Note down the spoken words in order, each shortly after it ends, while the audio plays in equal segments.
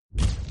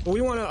We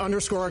want to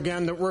underscore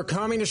again that we're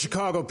coming to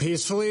Chicago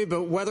peacefully,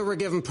 but whether we're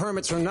given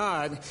permits or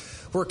not,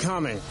 we're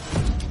coming.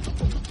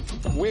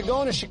 We're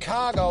going to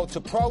Chicago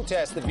to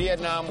protest the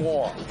Vietnam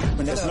War.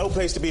 And there's no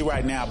place to be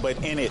right now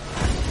but in it.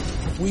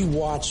 We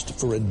watched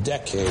for a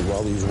decade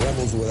while these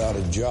rebels without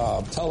a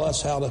job tell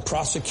us how to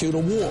prosecute a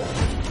war.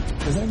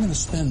 Well, they're going to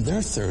spend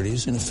their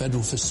 30s in a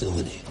federal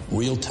facility,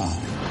 real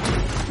time.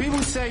 People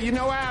say, you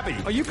know, Abby,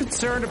 are you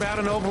concerned about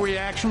an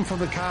overreaction from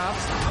the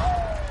cops?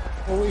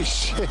 Holy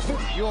shit.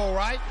 You all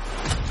right?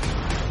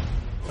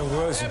 I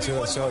was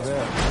until I saw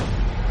that.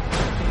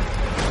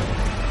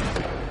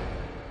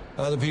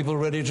 Are the people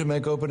ready to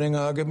make opening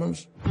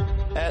arguments?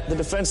 At the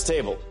defense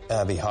table,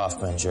 Abby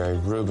Hoffman, Jerry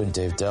Rubin,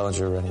 Dave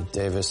Dellinger, Rennie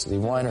Davis, Lee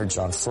Weiner,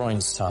 John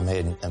Freund, Tom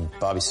Hayden, and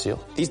Bobby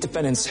Seale. These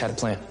defendants had a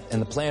plan,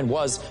 and the plan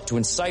was to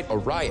incite a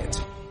riot.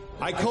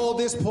 I call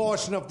this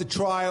portion of the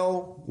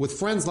trial with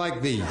friends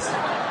like these.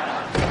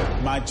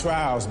 My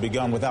trial's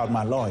begun without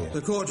my lawyer.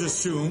 The court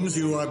assumes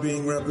you are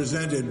being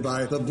represented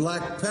by the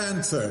Black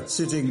Panther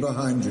sitting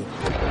behind you.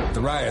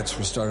 The riots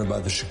were started by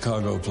the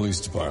Chicago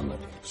Police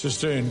Department.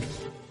 Sustained.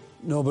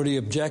 Nobody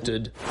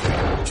objected.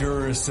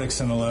 Jurors 6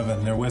 and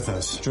 11, they're with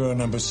us. Juror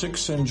number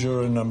 6 and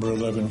juror number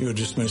 11, you're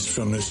dismissed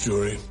from this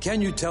jury.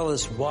 Can you tell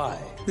us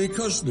why?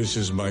 Because this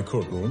is my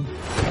courtroom.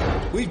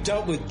 We've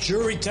dealt with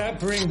jury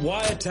tampering,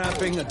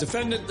 wiretapping, a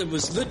defendant that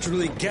was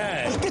literally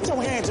gagged. Get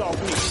your hands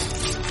off me.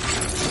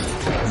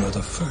 You're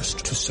the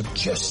first to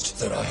suggest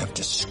that I have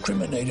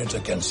discriminated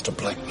against a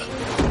black man.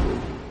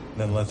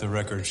 Then let the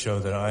record show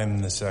that I'm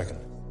the second.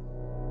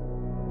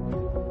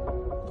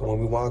 When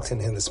we walked in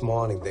here this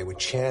morning, they were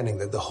chanting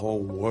that the whole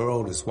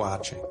world is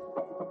watching.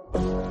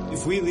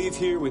 If we leave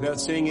here without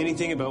saying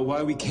anything about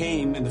why we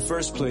came in the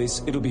first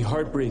place, it'll be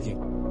heartbreaking.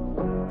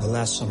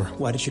 Last summer,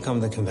 why did you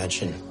come to the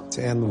convention?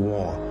 To end the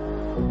war.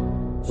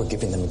 We're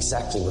giving them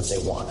exactly what they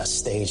want, a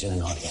stage and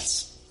an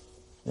audience.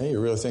 Yeah,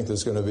 you really think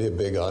there's going to be a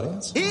big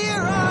audience? This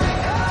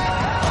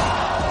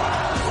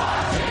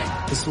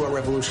is what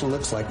revolution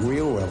looks like,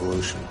 real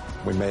revolution.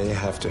 We may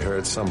have to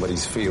hurt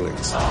somebody's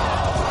feelings.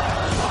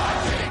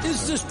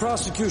 Is this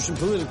prosecution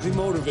politically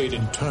motivated?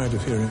 I'm tired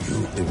of hearing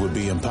you. It would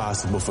be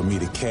impossible for me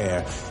to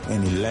care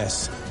any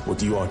less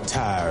what you are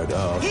tired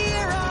of. Here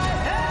I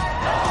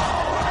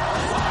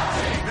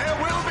am! There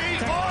will be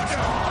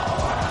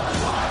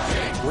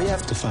order! We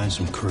have to find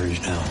some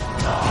courage now.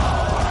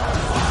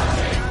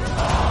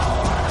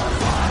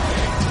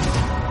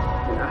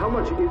 How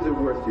much is it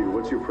worth to you?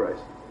 What's your price?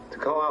 To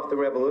call off the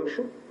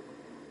revolution?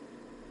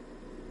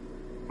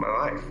 My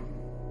life.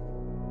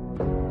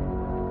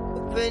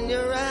 Open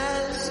your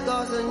eyes,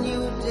 'cause a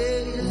new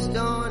day is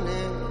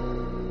dawning.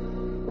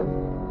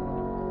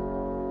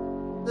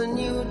 The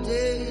new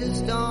day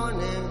is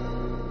dawning.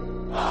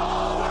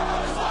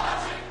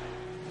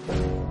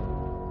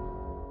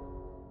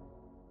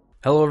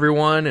 Hello,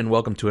 everyone, and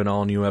welcome to an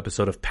all-new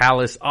episode of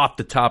Palace Off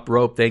the Top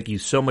Rope. Thank you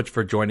so much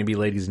for joining me,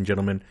 ladies and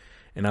gentlemen.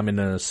 And I'm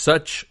in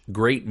such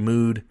great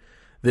mood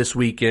this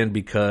weekend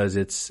because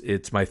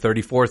it's my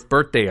 34th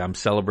birthday. I'm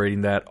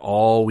celebrating that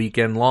all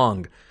weekend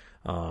long.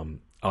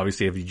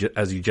 Obviously,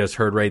 as you just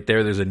heard right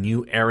there, there's a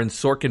new Aaron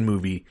Sorkin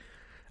movie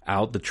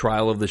out, The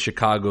Trial of the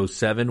Chicago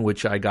 7,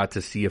 which I got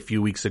to see a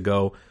few weeks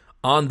ago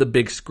on the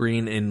big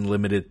screen in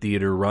limited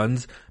theater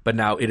runs. But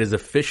now it is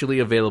officially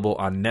available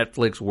on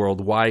Netflix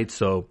worldwide.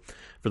 So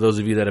for those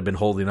of you that have been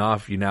holding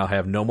off, you now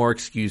have no more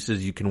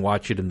excuses. You can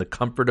watch it in the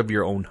comfort of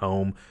your own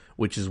home,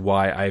 which is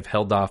why I've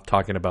held off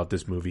talking about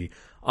this movie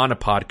on a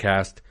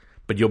podcast.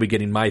 But you'll be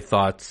getting my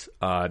thoughts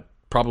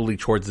probably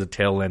towards the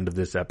tail end of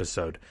this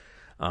episode.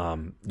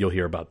 You'll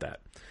hear about that.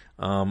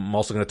 I'm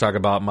also going to talk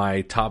about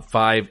my top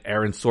 5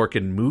 Aaron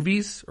Sorkin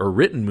movies, or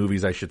written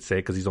movies, I should say,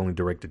 because he's only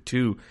directed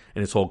 2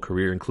 in his whole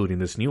career, including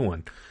this new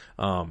one.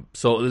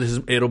 So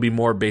it'll be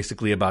more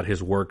basically about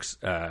his works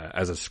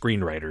as a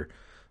screenwriter.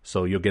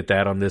 So you'll get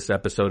that on this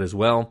episode as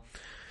well.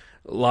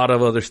 A lot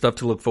of other stuff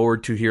to look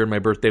forward to here in my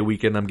birthday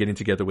weekend. I'm getting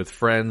together with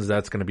friends.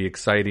 That's going to be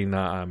exciting.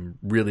 I'm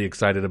really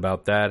excited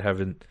about that.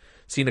 Haven't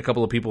seen a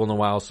couple of people in a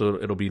while, so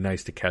it'll be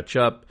nice to catch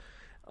up.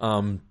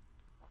 Tom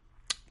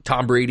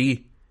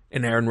Brady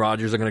and Aaron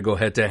Rodgers are going to go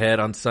head-to-head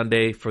on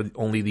Sunday for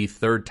only the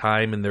 3rd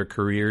time in their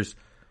careers.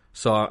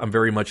 So I'm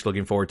very much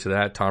looking forward to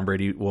that. Tom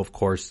Brady will, of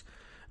course,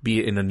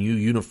 be in a new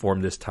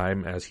uniform this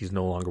time as he's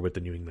no longer with the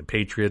New England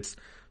Patriots.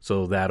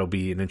 So that'll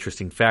be an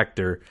interesting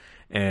factor.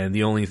 And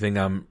the only thing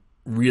I'm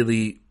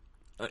really,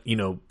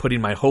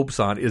 putting my hopes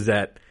on is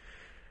that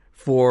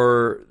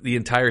for the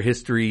entire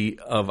history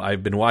of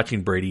I've been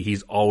watching Brady,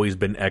 he's always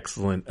been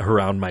excellent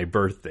around my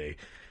birthday.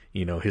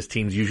 His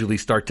teams usually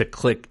start to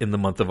click in the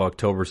month of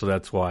October, so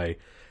that's why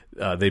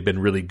they've been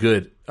really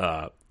good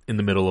in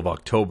the middle of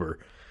October.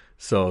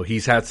 So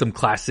he's had some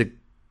classic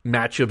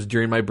matchups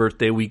during my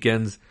birthday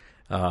weekends.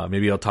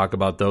 Maybe I'll talk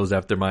about those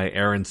after my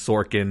Aaron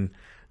Sorkin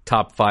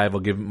top 5.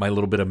 I'll give my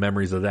little bit of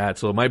memories of that.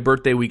 So my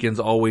birthday weekend's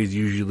always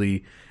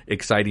usually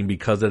exciting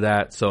because of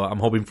that. So I'm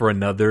hoping for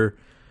another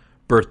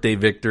birthday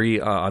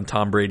victory on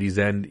Tom Brady's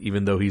end,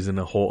 even though he's in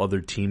a whole other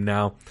team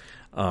now.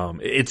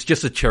 It's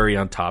just a cherry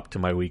on top to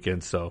my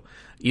weekend. So,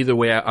 either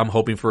way, I'm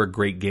hoping for a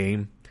great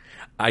game.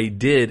 I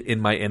did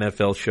in my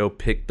NFL show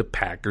pick the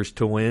Packers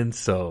to win,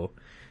 so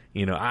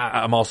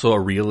I'm also a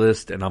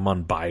realist and I'm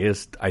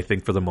unbiased, I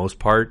think, for the most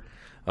part.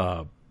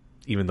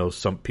 Even though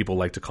some people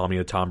like to call me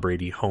a Tom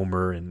Brady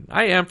homer, and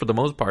I am for the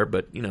most part,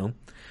 but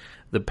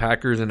the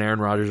Packers and Aaron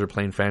Rodgers are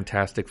playing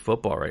fantastic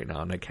football right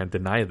now, and I can't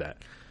deny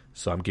that.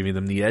 So I'm giving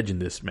them the edge in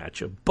this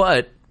matchup.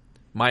 But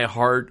my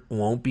heart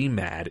won't be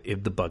mad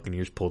if the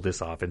Buccaneers pull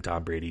this off and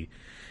Tom Brady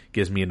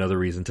gives me another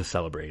reason to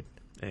celebrate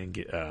and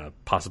get,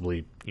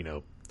 possibly,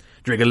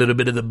 drink a little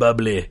bit of the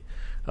bubbly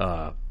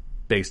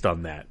based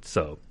on that.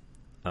 So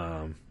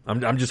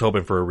I'm just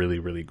hoping for a really,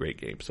 really great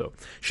game. So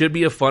should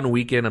be a fun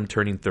weekend. I'm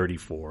turning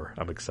 34.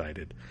 I'm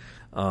excited.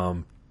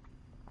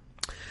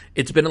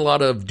 It's been a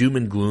lot of doom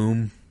and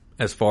gloom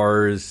as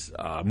far as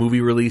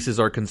movie releases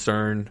are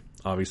concerned.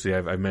 Obviously,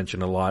 I've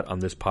mentioned a lot on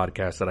this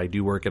podcast that I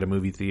do work at a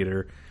movie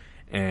theater,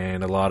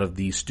 and a lot of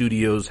the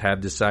studios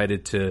have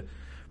decided to,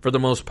 for the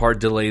most part,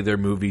 delay their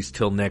movies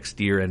till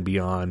next year and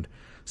beyond.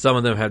 Some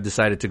of them have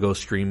decided to go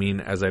streaming,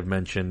 as I've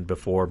mentioned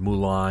before.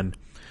 Mulan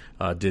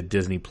did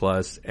Disney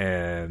Plus,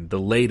 and the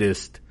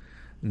latest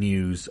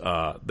news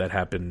that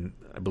happened,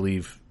 I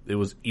believe it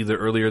was either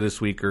earlier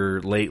this week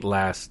or late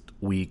last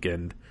week,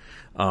 and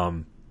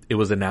it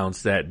was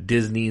announced that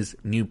Disney's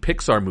new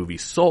Pixar movie,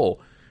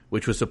 Soul,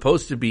 which was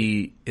supposed to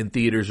be in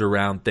theaters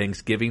around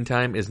Thanksgiving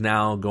time, is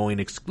now going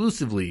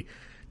exclusively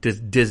to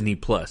Disney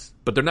Plus.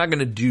 But they're not going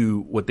to do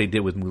what they did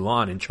with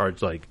Mulan and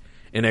charge like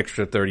an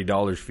extra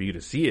 $30 for you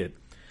to see it.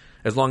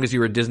 As long as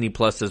you're a Disney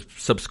Plus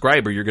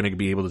subscriber, you're going to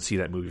be able to see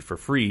that movie for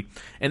free.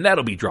 And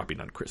that'll be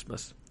dropping on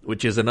Christmas,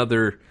 which is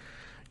another,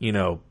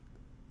 nail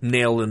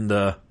in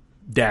the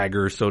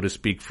dagger, so to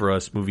speak, for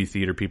us movie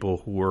theater people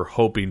who are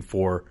hoping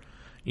for,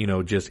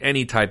 just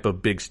any type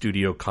of big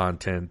studio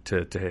content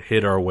to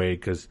hit our way,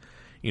 because,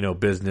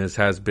 business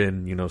has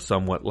been,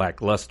 somewhat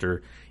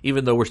lackluster,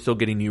 even though we're still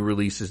getting new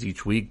releases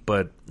each week.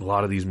 But a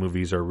lot of these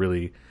movies are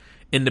really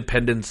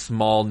independent,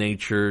 small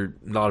nature.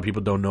 A lot of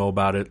people don't know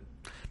about it.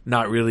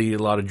 Not really a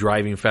lot of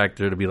driving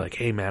factor to be like,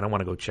 hey man, I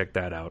want to go check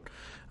that out.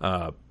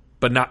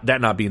 But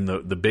not being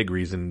the big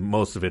reason.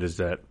 Most of it is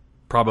that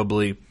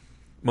probably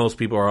most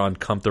people are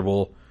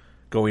uncomfortable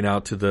going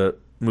out to the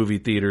movie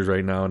theaters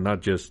right now, and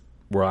not just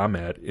where I'm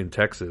at in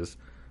Texas,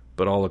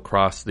 but all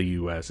across the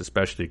U.S.,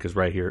 especially because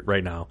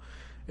right now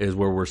is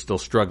where we're still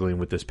struggling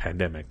with this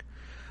pandemic.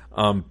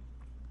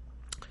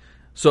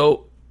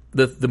 So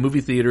the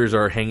movie theaters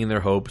are hanging their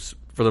hopes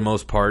for the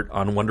most part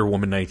on Wonder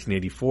Woman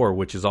 1984,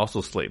 which is also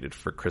slated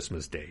for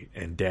Christmas Day.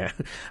 And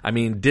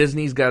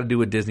Disney's got to do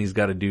what Disney's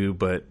got to do,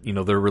 but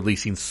they're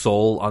releasing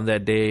Soul on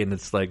that day, and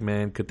it's like,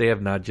 man, could they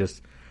have not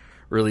just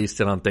released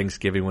it on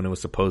Thanksgiving when it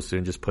was supposed to,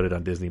 and just put it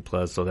on Disney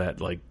Plus? So that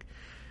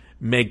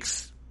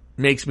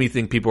makes me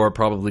think people are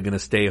probably going to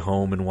stay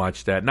home and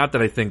watch that. Not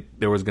that I think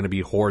there was going to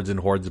be hordes and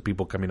hordes of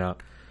people coming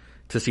out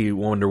to see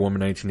Wonder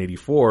Woman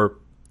 1984.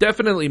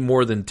 Definitely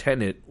more than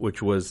Tenet,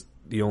 which was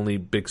the only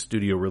big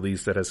studio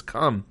release that has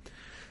come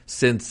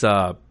since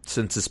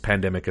this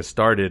pandemic has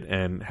started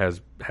and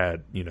has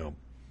had,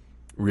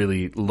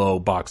 really low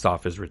box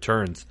office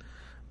returns,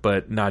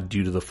 but not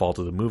due to the fault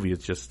of the movie.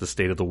 It's just the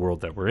state of the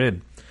world that we're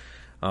in.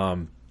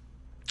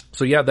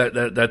 So yeah,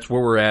 that's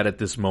where we're at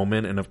this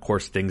moment. And of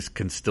course things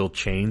can still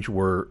change.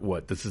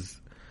 As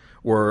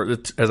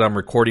I'm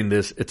recording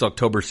this, it's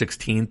October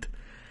 16th,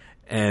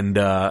 and,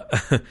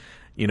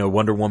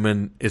 Wonder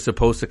Woman is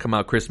supposed to come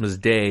out Christmas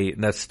Day,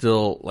 and that's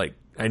still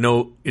I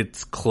know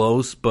it's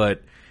close,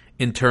 but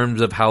in terms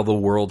of how the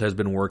world has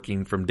been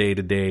working from day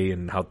to day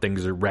and how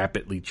things are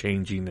rapidly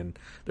changing, and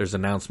there's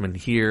an announcement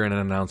here and an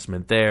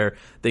announcement there,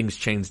 things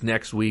change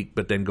next week,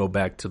 but then go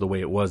back to the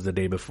way it was the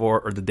day before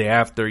or the day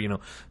after,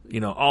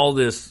 all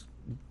this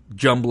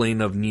jumbling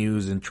of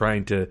news and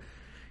trying to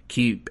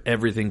keep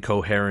everything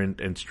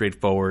coherent and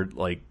straightforward.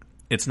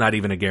 It's not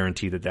even a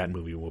guarantee that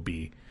movie will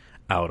be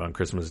out on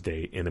Christmas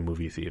Day in a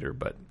movie theater,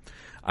 but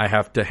I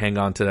have to hang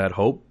on to that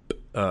hope,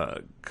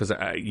 because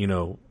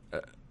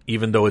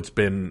even though it's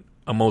been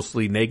a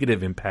mostly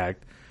negative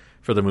impact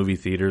for the movie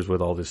theaters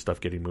with all this stuff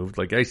getting moved,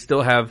 I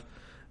still have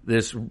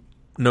this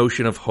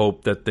notion of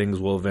hope that things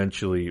will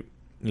eventually,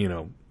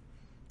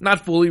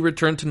 not fully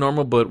return to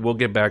normal, but we'll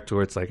get back to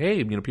where it's like,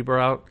 hey, people are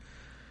out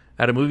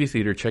at a movie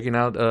theater checking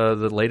out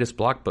the latest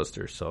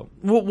blockbuster. So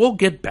we'll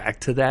get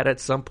back to that at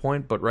some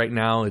point, but right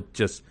now it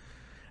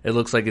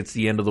looks like it's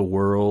the end of the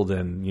world,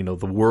 and,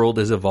 the world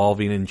is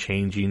evolving and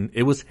changing.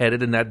 It was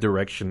headed in that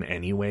direction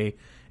anyway,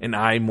 and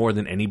I, more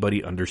than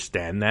anybody,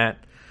 understand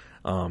that.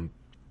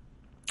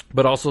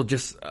 But also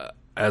just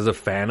as a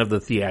fan of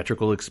the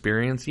theatrical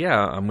experience, yeah,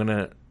 I'm going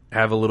to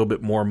have a little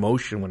bit more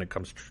emotion when it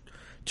comes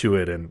to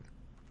it, and,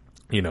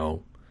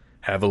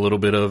 have a little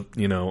bit of,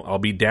 I'll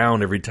be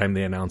down every time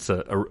they announce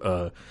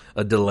a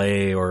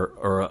delay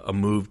or a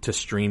move to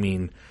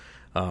streaming.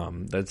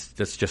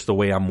 That's just the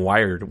way I'm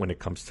wired when it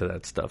comes to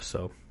that stuff.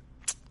 So,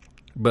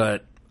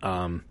 but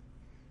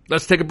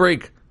let's take a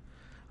break.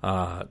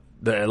 A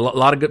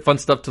lot of good fun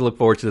stuff to look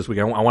forward to this week.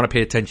 I want to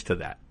pay attention to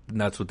that, and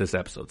that's what this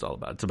episode's all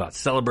about. It's about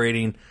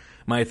celebrating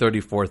my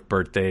 34th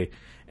birthday.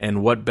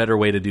 And what better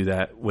way to do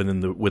that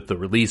with the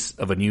release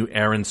of a new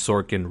Aaron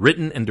Sorkin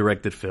written and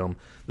directed film,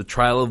 The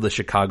Trial of the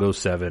Chicago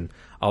 7.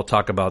 I'll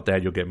talk about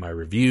that. You'll get my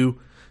review.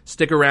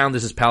 Stick around.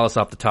 This is Palace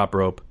Off the Top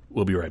Rope.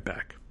 We'll be right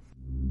back.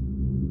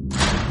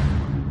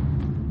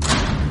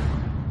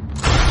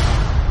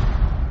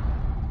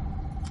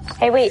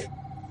 Hey, wait.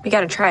 We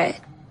gotta try it.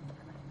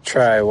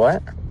 Try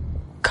what?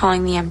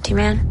 Calling the empty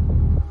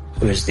man.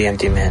 Who's the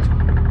empty man?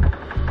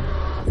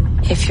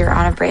 If you're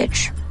on a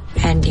bridge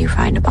and you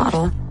find a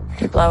bottle,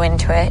 you blow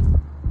into it,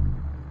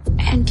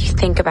 and you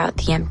think about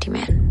the empty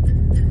man.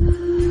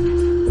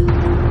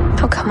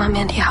 Oh, come on,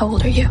 Mandy. How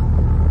old are you?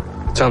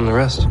 Tell him the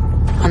rest.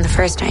 On the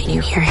first night,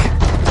 you hear him.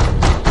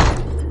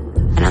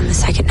 And on the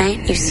second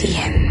night, you see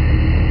him.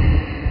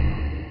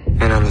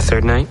 And on the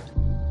third night?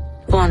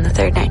 Well, on the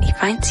third night, he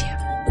finds you.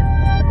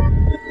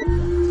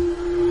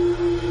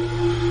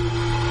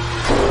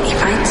 He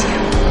finds you.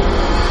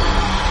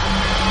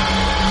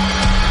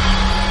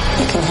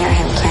 You can hear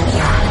him, can't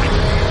you?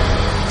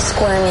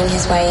 Squirming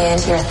his way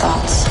into your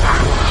thoughts.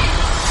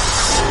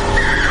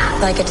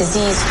 Like a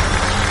disease.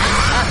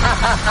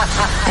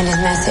 And his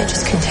message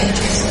is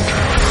contagious.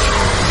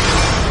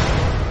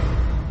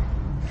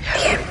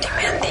 The empty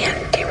man, the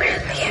empty man,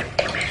 the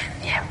empty man,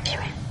 the empty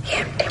man, the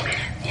empty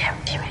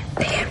man,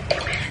 the empty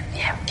man,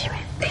 the empty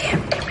man, the empty man, the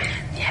empty man,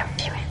 the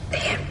empty man,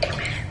 the empty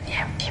man, the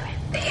empty man,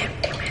 the empty man,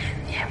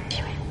 the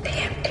empty man, the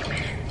empty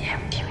man, the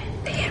empty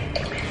man, the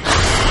empty man.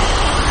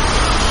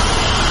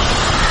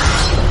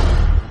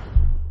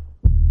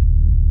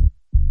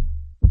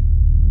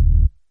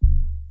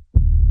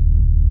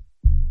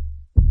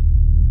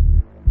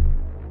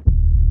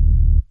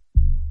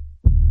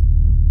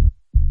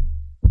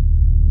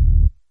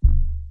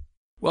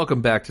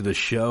 Welcome back to the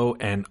show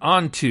and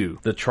on to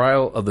The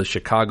Trial of the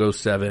Chicago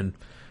 7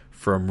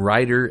 from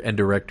writer and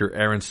director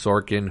Aaron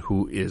Sorkin,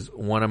 who is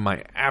one of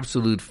my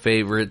absolute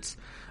favorites,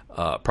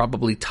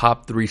 probably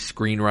top 3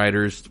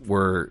 screenwriters,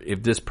 where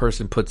if this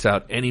person puts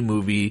out any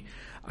movie,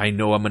 I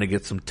know I'm going to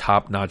get some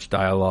top-notch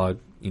dialogue.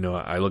 You know,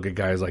 I look at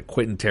guys like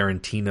Quentin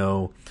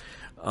Tarantino,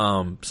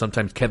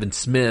 sometimes Kevin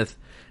Smith,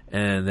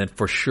 and then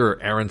for sure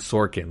Aaron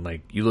Sorkin.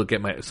 Like, you look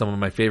at some of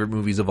my favorite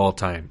movies of all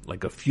time,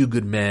 like A Few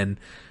Good Men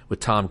with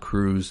Tom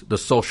Cruise, The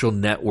Social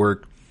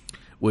Network,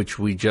 which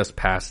we just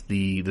passed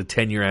the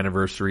 10-year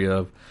anniversary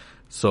of.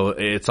 So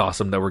it's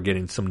awesome that we're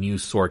getting some new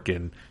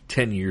Sorkin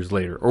 10 years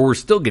later, or we're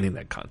still getting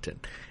that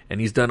content.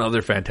 And he's done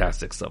other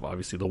fantastic stuff.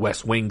 Obviously, the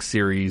West Wing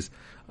series.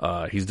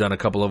 He's done a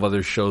couple of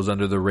other shows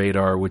under the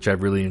radar, which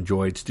I've really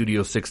enjoyed.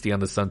 Studio 60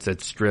 on the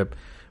Sunset Strip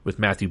with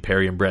Matthew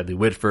Perry and Bradley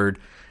Whitford.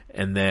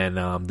 And then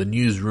The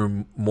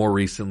Newsroom more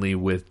recently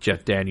with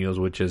Jeff Daniels,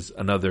 which is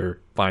another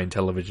fine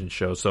television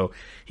show. So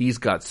he's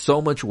got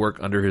so much work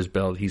under his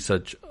belt. He's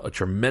such a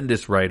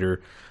tremendous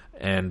writer,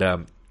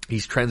 and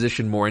he's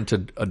transitioned more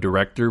into a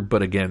director.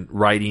 But again,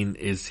 writing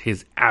is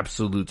his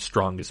absolute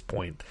strongest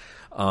point.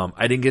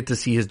 I didn't get to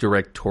see his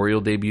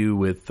directorial debut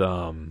with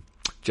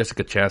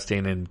Jessica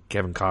Chastain and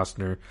Kevin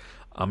Costner.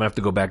 I'm gonna have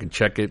to go back and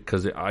check it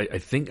because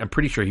I'm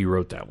pretty sure he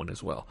wrote that one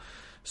as well.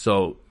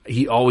 So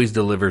he always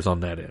delivers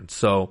on that end.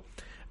 So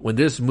when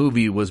this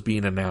movie was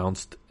being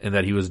announced and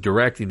that he was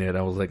directing it,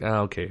 I was like,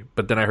 okay.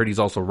 But then I heard he's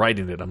also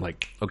writing it. I'm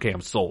like, okay, I'm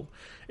sold.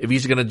 If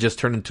he's going to just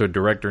turn into a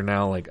director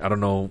now, like, I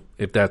don't know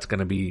if that's going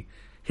to be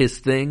his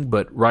thing,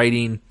 but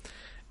writing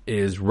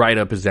is right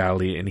up his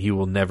alley and he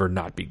will never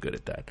not be good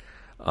at that.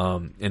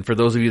 And for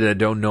those of you that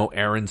don't know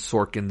Aaron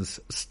Sorkin's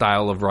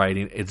style of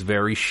writing, it's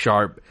very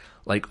sharp.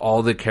 Like,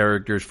 all the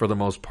characters, for the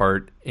most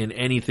part, in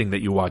anything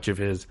that you watch of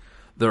his,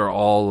 they're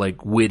all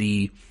like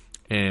witty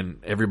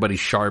and everybody's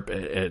sharp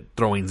at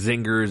throwing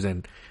zingers,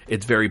 and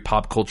it's very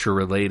pop culture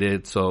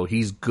related. So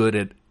he's good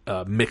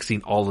at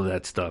mixing all of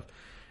that stuff.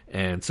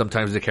 And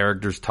sometimes the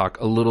characters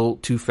talk a little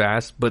too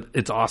fast, but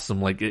it's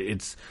awesome. Like,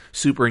 it's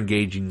super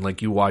engaging.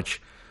 Like, you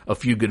watch A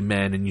Few Good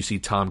Men and you see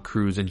Tom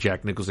Cruise and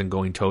Jack Nicholson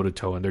going toe to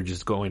toe and they're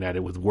just going at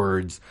it with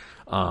words.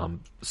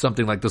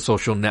 Something like The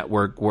Social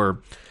Network, where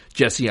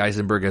Jesse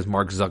Eisenberg as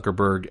Mark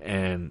Zuckerberg,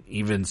 and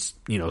even,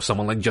 you know,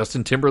 someone like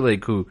Justin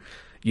Timberlake, who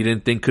you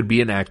didn't think could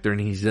be an actor, and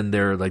he's in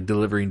there like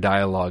delivering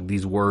dialogue,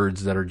 these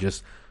words that are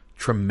just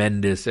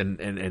tremendous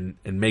and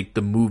make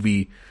the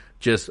movie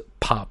just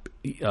pop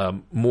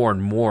more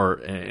and more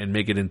and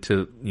make it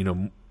into, you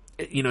know,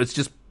 it's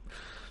just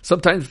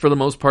sometimes, for the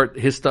most part,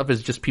 his stuff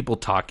is just people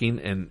talking,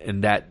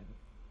 and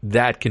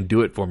that can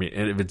do it for me,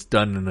 and if it's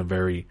done in a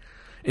very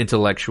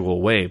intellectual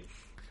way.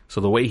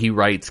 So the way he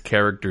writes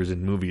characters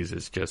in movies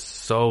is just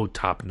so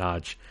top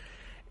notch.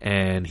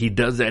 And he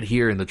does that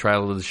here in The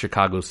Trial of the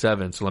Chicago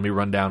 7. So let me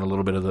run down a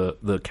little bit of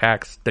the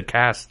cast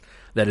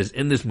that is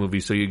in this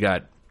movie. So you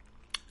got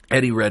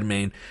Eddie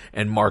Redmayne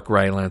and Mark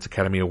Rylance,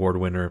 Academy Award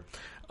winner.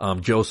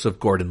 Joseph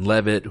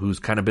Gordon-Levitt, who's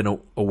kind of been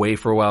away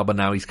for a while, but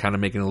now he's kind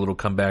of making a little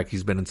comeback.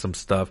 He's been in some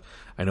stuff.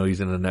 I know he's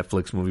in a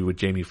Netflix movie with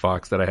Jamie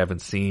Foxx that I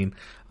haven't seen.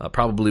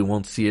 Probably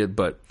won't see it,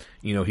 but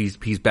you know,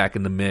 he's back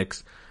in the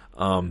mix.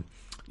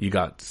 You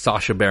got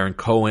Sacha Baron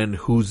Cohen,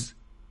 who's,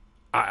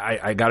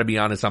 I gotta be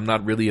honest, I'm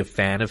not really a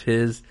fan of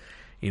his.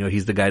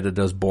 He's the guy that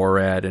does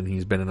Borat, and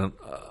he's been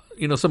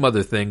in some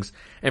other things.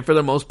 And for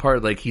the most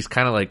part, like, he's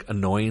kind of like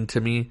annoying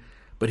to me.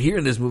 But here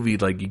in this movie,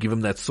 like, you give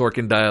him that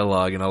Sorkin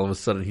dialogue, and all of a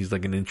sudden he's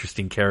like an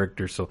interesting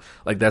character. So,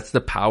 like, that's the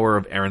power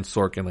of Aaron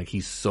Sorkin. Like,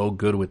 he's so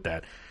good with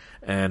that.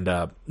 And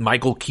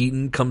Michael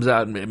Keaton comes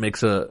out and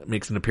makes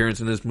an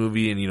appearance in this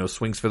movie, and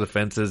swings for the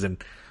fences.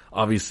 And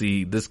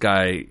obviously, this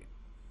guy,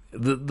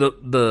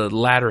 the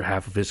latter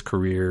half of his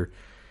career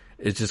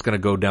is just going to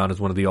go down as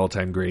one of the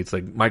all-time greats.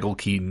 Like, Michael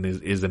Keaton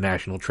is a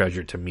national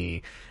treasure to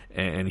me,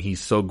 and he's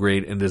so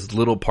great. And this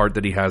little part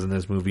that he has in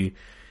this movie,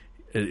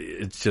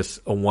 it's just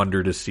a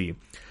wonder to see.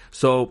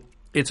 So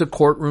it's a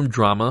courtroom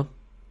drama.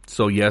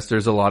 So yes,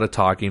 there's a lot of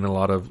talking, a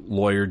lot of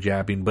lawyer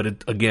jabbing, but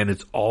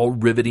it's all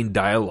riveting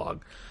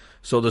dialogue.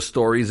 So the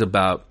story's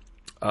about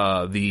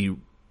the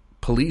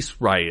police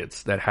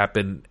riots that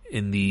happened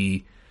in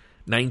the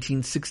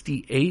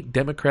 1968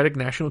 Democratic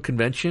National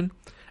Convention.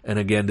 And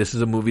again, this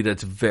is a movie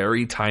that's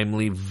very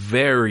timely,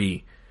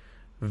 very,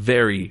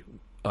 very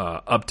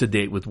up to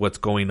date with what's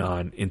going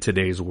on in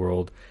today's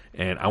world.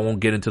 And I won't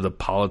get into the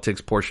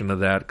politics portion of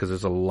that because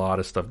there's a lot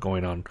of stuff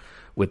going on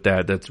with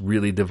that's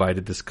really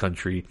divided this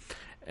country.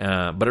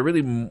 But I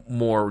really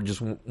more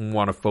just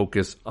want to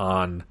focus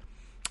on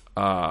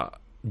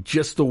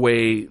just the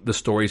way the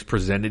story is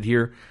presented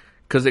here,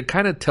 because it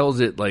kind of tells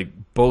it like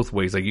both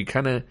ways. Like, you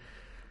kind of,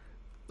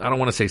 I don't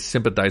want to say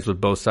sympathize with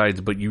both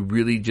sides, but you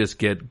really just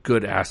get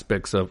good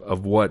aspects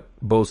of what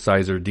both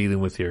sides are dealing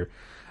with here,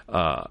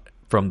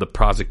 from the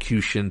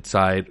prosecution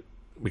side,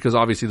 because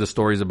obviously the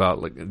story is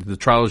about, like, the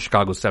trial of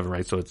Chicago 7,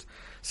 right? So it's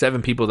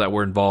 7 people that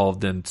were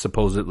involved in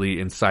supposedly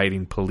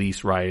inciting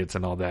police riots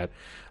and all that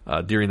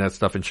during that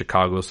stuff in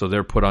Chicago. So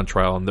they're put on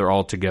trial and they're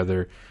all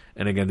together.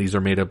 And again, these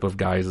are made up of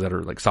guys that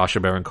are like Sacha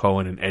Baron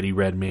Cohen and Eddie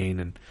Redmayne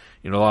and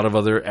a lot of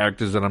other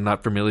actors that I'm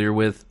not familiar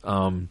with.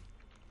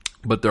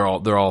 But they're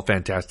all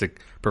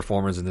fantastic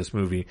performers in this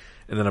movie.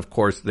 And then of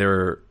course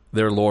their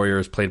lawyer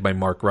is played by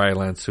Mark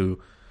Rylance, who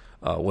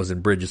was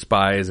in Bridge of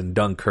Spies and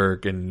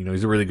Dunkirk, and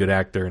he's a really good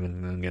actor.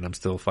 And again, I'm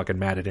still fucking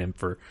mad at him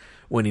for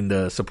winning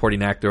the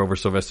supporting actor over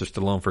Sylvester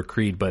Stallone for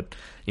Creed, but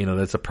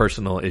that's a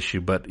personal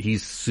issue. But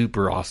he's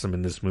super awesome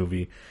in this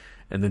movie.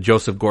 And then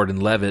Joseph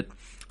Gordon-Levitt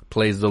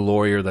plays the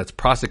lawyer that's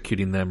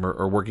prosecuting them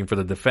or working for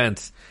the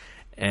defense.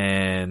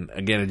 And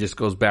again, it just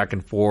goes back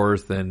and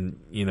forth, and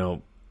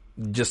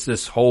just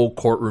this whole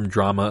courtroom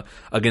drama.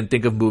 Again,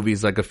 think of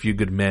movies like A Few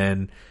Good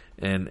Men,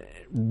 and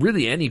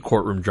really any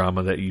courtroom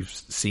drama that you've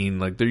seen.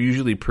 Like, they're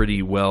usually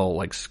pretty well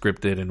like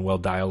scripted and well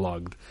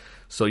dialogued.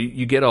 So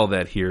you get all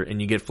that here,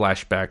 and you get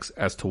flashbacks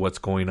as to what's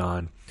going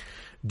on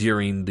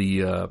during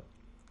the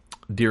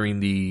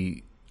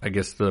I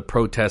guess the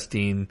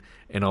protesting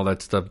and all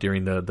that stuff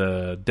during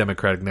the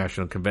Democratic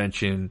National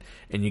Convention.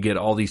 And you get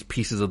all these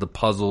pieces of the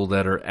puzzle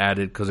that are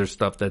added, because there's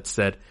stuff that's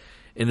said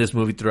in this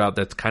movie throughout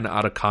that's kind of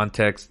out of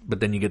context, but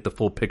then you get the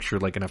full picture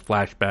like in a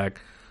flashback.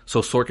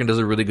 So Sorkin does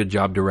a really good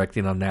job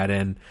directing on that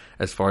end,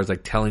 as far as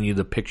like telling you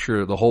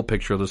the whole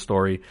picture of the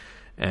story,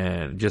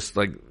 and just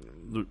like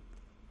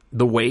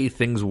the way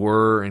things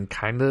were and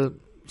kind of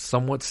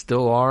somewhat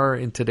still are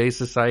in today's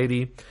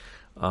society.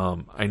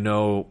 I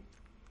know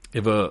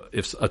if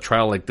a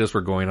trial like this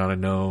were going on, I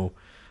know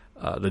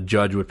the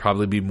judge would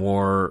probably be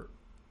more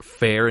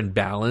fair and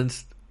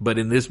balanced. But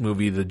in this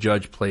movie, the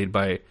judge, played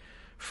by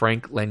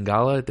Frank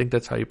Langella, I think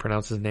that's how you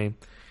pronounce his name,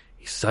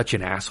 he's such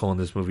an asshole in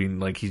this movie.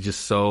 Like, he's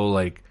just so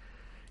like,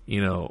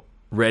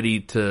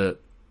 ready to,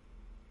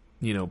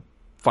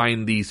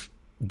 find these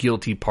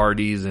guilty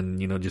parties and,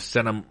 just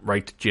send them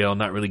right to jail,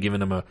 not really giving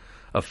them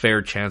a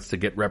fair chance to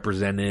get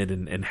represented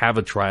and have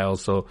a trial.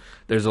 So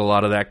there's a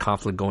lot of that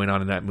conflict going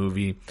on in that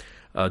movie.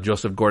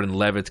 Joseph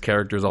Gordon-Levitt's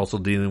character is also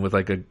dealing with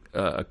like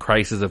a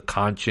crisis of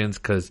conscience,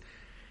 because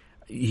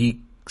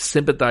he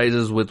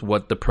sympathizes with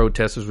what the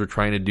protesters were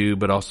trying to do,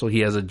 but also he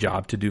has a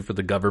job to do for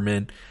the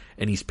government,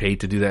 and he's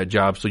paid to do that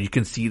job. So you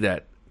can see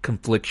that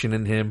confliction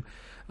in him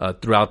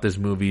throughout this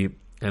movie.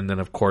 And then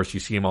of course you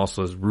see him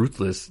also as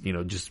ruthless,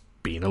 just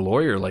being a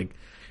lawyer. Like,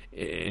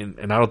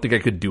 and I don't think I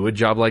could do a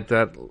job like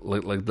that.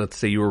 Like let's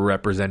say you were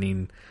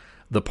representing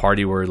the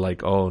party where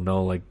like, oh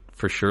no, like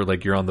for sure,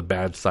 like you're on the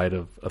bad side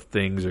of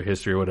things or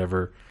history or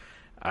whatever.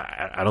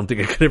 I don't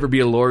think I could ever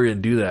be a lawyer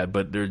and do that,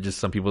 but there are just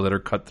some people that are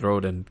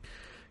cutthroat and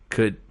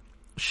could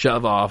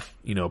shove off,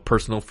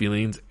 personal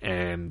feelings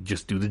and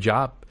just do the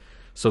job.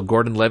 So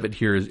Gordon-Levitt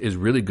here is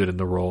really good in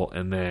the role.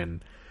 And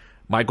then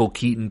Michael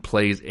Keaton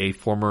plays a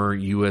former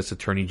U.S.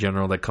 Attorney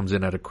General that comes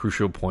in at a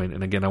crucial point.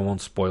 And again, I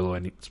won't spoil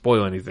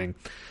anything.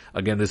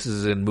 Again, this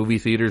is in movie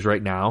theaters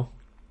right now.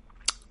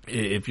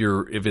 If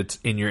it's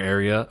in your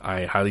area,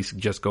 I highly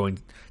suggest going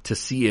to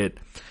see it.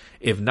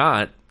 If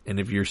not, and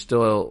if you're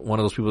still one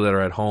of those people that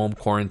are at home,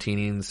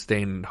 quarantining,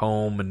 staying at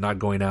home and not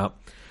going out,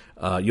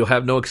 you'll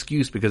have no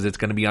excuse, because it's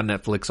going to be on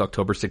Netflix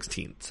October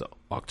 16th. So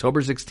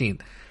October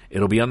 16th,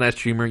 it'll be on that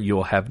streamer.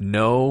 You'll have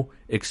no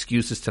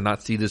excuses to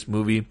not see this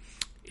movie.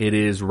 It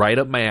is right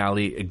up my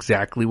alley,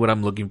 exactly what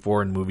I'm looking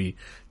for in a movie.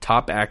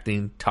 Top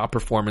acting, top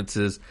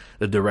performances.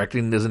 The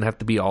directing doesn't have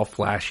to be all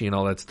flashy and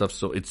all that stuff.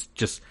 So it's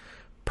just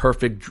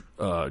perfect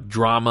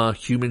drama,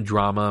 human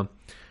drama,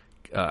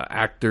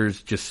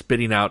 actors just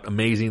spitting out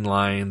amazing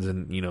lines,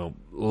 and a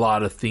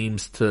lot of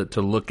themes to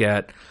look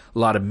at, a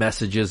lot of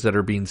messages that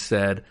are being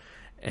said,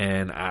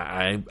 and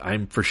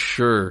I'm for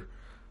sure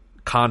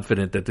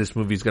confident that this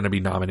movie is going to be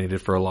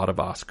nominated for a lot of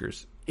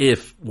Oscars,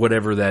 if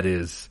whatever that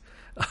is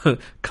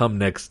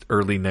come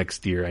early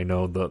next year. I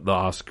know the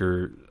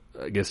Oscar,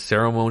 I guess,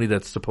 ceremony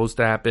that's supposed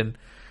to happen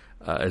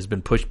has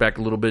been pushed back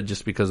a little bit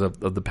just because of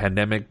the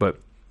pandemic, but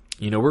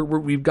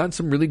we've gotten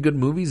some really good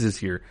movies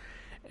this year.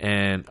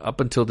 And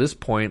up until this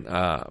point,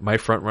 my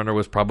front runner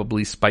was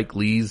probably Spike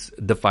Lee's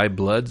Da 5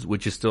 Bloods,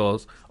 which is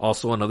still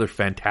also another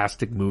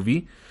fantastic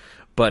movie.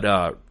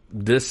 But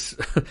this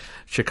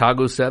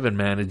Chicago 7,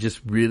 man, it just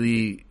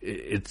really,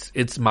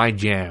 it's my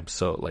jam.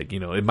 So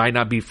it might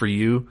not be for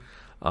you,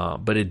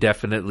 but it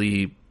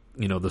definitely,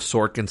 the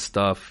Sorkin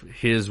stuff,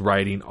 his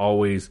writing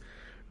always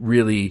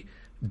really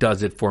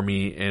does it for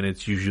me. And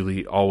it's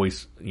usually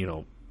always,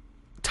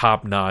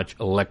 top notch,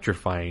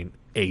 electrifying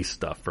A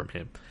stuff from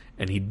him.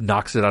 And he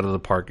knocks it out of the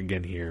park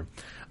again here.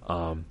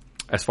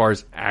 As far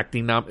as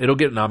acting, it'll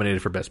get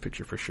nominated for Best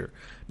Picture for sure.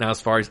 Now, as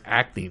far as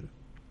acting,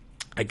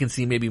 I can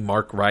see maybe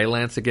Mark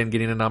Rylance again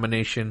getting a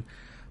nomination.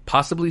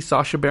 Possibly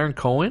Sacha Baron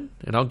Cohen,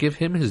 and I'll give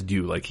him his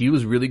due. He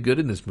was really good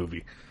in this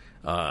movie.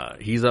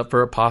 He's up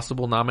for a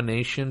possible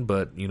nomination,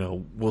 but,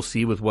 we'll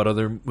see with what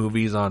other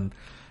movies on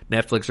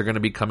Netflix are going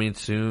to be coming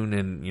soon,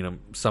 and,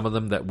 some of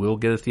them that will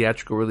get a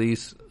theatrical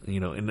release,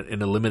 in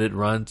a limited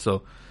run.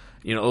 So,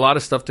 a lot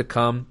of stuff to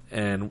come,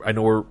 and I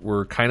know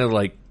we're kind of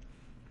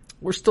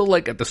we're still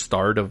at the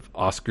start of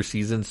Oscar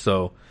season,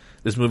 so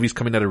this movie's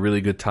coming at a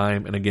really good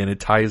time, and again, it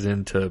ties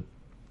into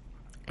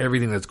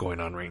everything that's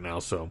going on right now.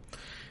 So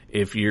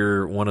if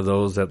you're one of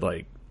those that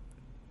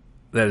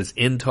that is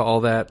into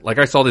all that,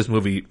 I saw this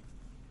movie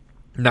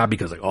not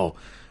because oh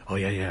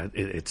yeah,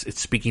 it's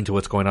speaking to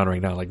what's going on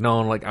right now.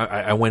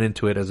 I went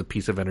into it as a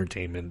piece of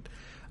entertainment.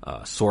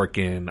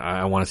 Sorkin,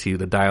 I want to see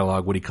the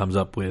dialogue, what he comes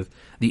up with,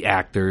 the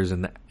actors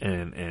and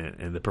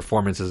the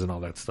performances and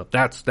all that stuff.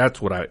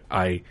 That's what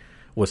I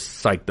was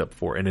psyched up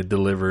for, and it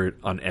delivered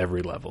on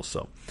every level.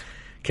 So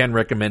can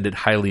recommend it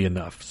highly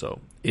enough. So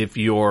if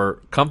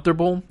you're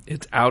comfortable,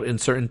 it's out in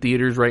certain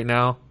theaters right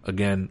now.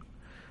 Again,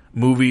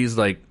 movies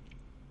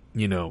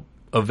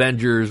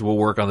Avengers will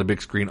work on the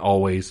big screen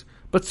always,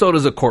 but so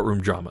does a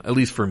courtroom drama, at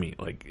least for me.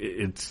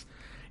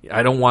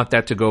 I don't want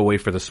that to go away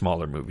for the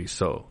smaller movies.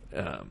 So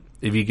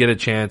if you get a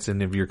chance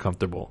and if you're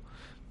comfortable,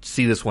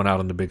 see this one out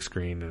on the big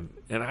screen,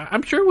 and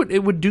I'm sure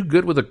it would do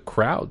good with a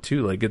crowd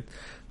too.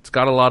 It's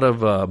got a lot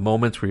of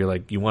moments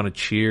where you want to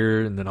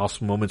cheer, and then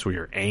also moments where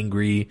you're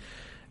angry,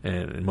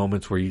 and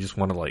moments where you just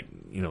want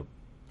to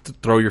to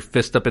throw your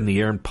fist up in the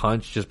air and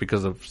punch just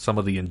because of some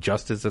of the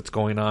injustice that's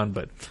going on.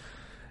 But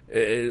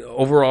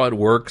overall, it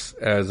works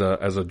as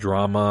a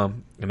drama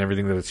and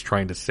everything that it's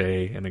trying to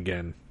say, and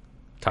again,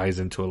 ties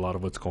into a lot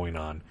of what's going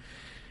on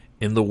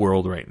in the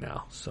world right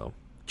now. So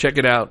check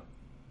it out.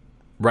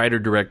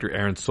 Writer-director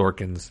Aaron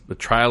Sorkin's The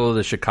Trial of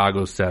the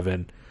Chicago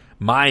 7,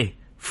 my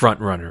front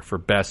runner for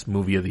Best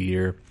Movie of the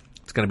Year.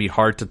 It's going to be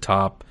hard to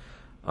top.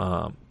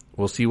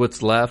 We'll see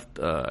what's left.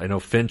 I know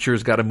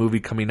Fincher's got a movie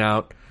coming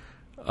out,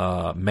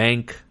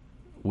 Mank,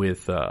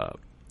 with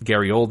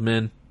Gary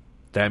Oldman.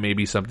 That may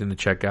be something to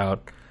check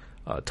out.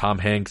 Tom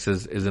Hanks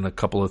is in a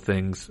couple of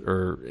things,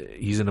 or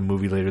he's in a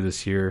movie later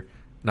this year.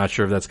 Not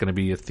sure if that's going to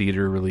be a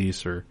theater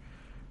release or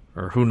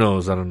who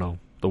knows. I don't know.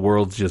 The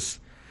world's just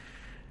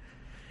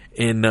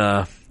in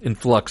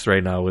flux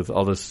right now with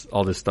all this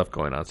stuff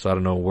going on. So I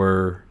don't know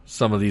where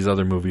some of these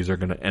other movies are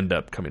going to end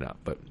up coming out.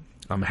 But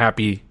I'm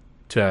happy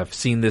to have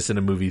seen this in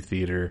a movie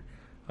theater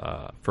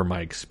for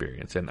my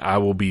experience, and I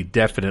will be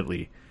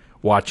definitely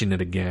watching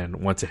it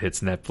again once it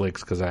hits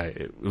Netflix, because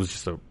it was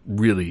just a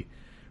really,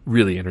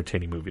 really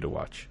entertaining movie to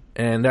watch.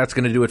 And that's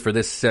going to do it for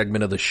this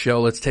segment of the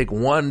show. Let's take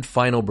one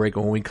final break.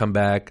 When we come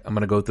back, I'm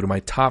going to go through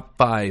my top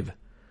 5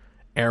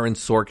 Aaron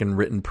Sorkin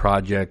written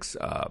projects.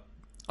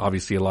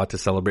 Obviously, a lot to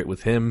celebrate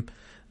with him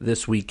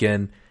this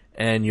weekend.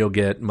 And you'll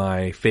get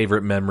my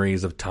favorite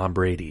memories of Tom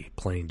Brady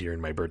playing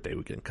during my birthday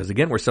weekend. Because,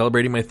 again, we're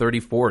celebrating my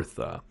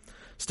 34th.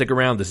 Stick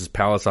around. This is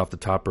Palace Off the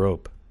Top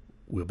Rope.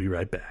 We'll be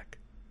right back.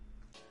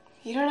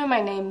 You don't know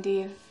my name, do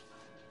you?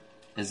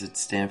 Is it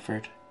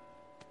Stanford?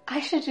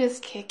 I should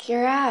just kick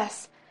your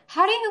ass.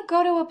 How do you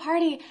go to a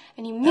party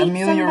and you meet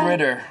Amelia somebody...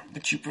 Ritter,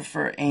 but you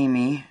prefer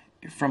Amy.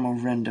 You're from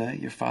Orinda.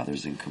 Your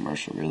father's in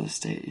commercial real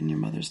estate, and your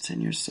mother's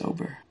 10 years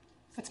sober.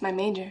 What's my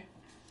major?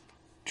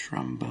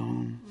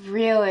 Trombone.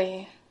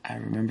 Really? I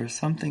remember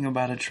something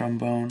about a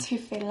trombone. Tu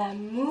fais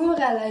l'amour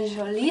à la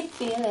jolie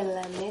fille et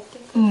la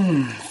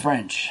nette.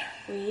 French.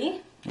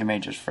 Oui? Your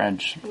major's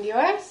French. And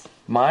yours?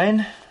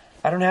 Mine?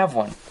 I don't have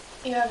one.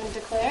 You haven't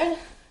declared?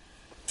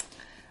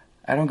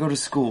 I don't go to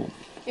school.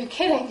 You're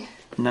kidding.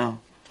 No.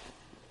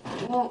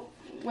 Well,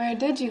 where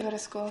did you go to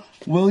school?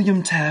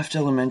 William Taft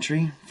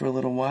Elementary for a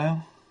little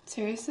while.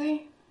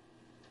 Seriously?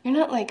 You're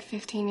not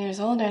 15 years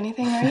old or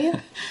anything, are you?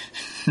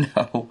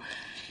 No.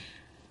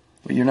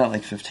 Well, you're not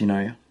 15,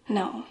 are you?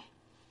 No.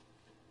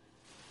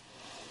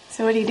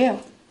 So what do you do?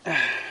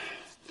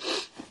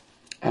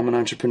 I'm an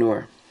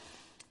entrepreneur.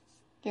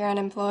 You're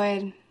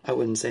unemployed. I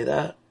wouldn't say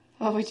that.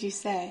 What would you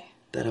say?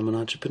 That I'm an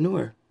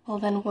entrepreneur. Well,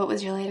 then what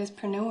was your latest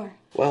preneur?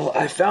 Well,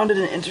 I founded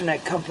an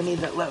internet company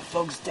that let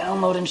folks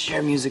download and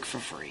share music for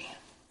free.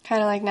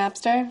 Kind of like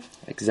Napster?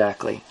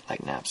 Exactly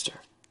like Napster.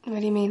 What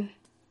do you mean?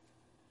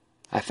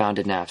 I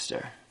founded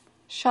Napster.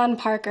 Sean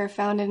Parker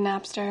founded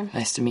Napster.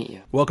 Nice to meet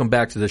you. Welcome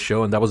back to the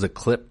show, and that was a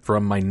clip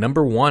from my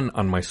number 1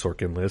 on my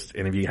Sorkin list.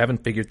 And if you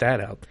haven't figured that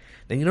out,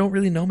 then you don't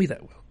really know me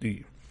that well, do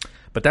you?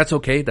 But that's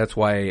okay. That's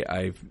why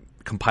I've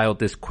compiled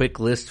this quick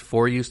list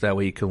for you, so that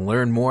way you can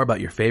learn more about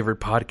your favorite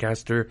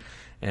podcaster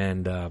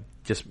and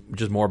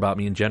just more about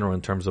me in general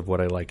in terms of what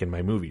I like in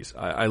my movies.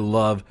 I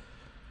love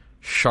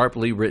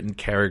sharply written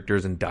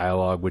characters and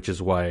dialogue, which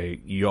is why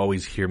you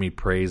always hear me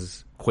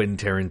praise Quentin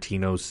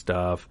Tarantino's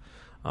stuff.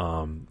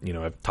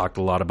 I've talked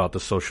a lot about The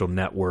Social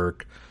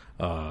Network.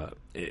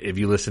 If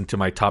you listen to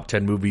my top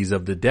 10 movies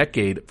of the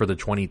decade for the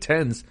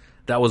 2010s,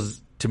 that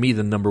was, to me,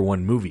 the number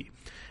 1 movie.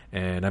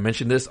 And I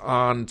mentioned this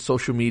on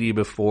social media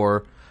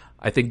before.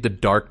 I think The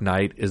Dark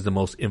Knight is the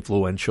most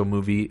influential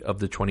movie of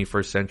the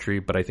 21st century,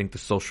 but I think The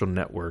Social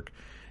Network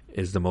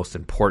is the most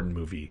important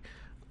movie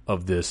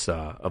of this,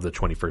 of the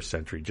 21st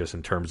century, just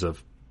in terms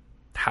of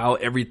how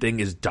everything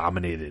is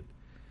dominated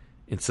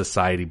in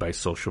society by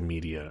social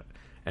media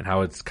and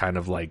how it's kind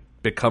of like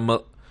become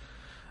a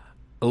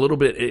little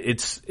bit,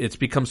 it's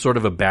become sort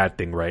of a bad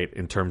thing, right?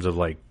 In terms of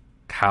like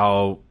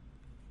how,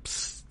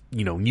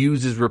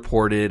 news is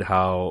reported,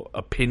 how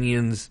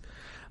opinions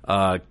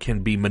can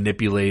be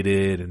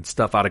manipulated and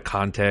stuff out of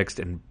context,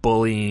 and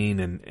bullying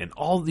and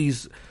all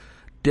these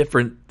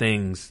different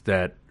things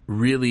that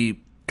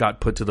really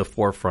got put to the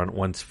forefront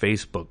once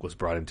Facebook was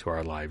brought into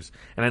our lives.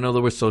 And I know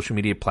there were social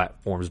media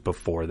platforms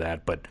before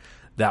that, but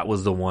that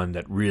was the one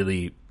that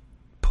really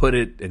put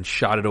it and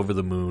shot it over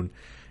the moon.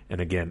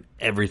 And again,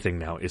 everything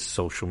now is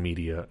social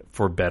media,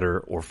 for better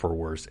or for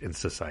worse, in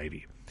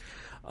society.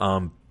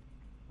 I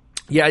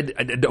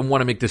don't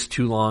want to make this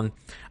too long.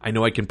 I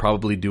know I can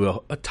probably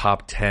do a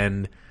top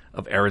 10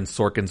 of Aaron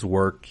Sorkin's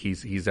work.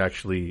 He's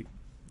actually,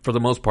 for the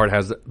most part,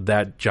 has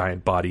that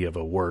giant body of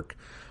a work,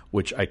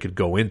 which I could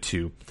go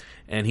into.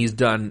 And he's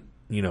done,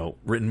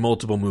 written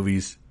multiple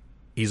movies.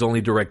 He's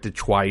only directed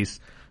twice,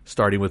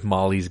 starting with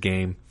Molly's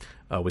Game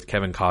with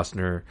Kevin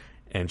Costner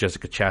and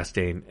Jessica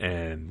Chastain,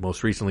 and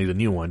most recently the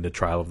new one, The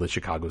Trial of the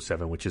Chicago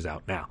 7, which is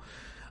out now.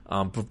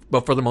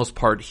 But for the most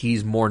part,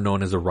 he's more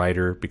known as a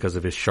writer because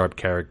of his sharp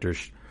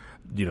characters,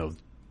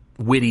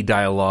 witty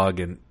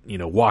dialogue and,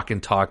 walk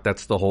and talk.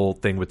 That's the whole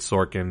thing with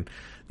Sorkin.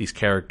 These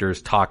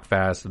characters talk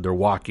fast, and they're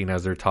walking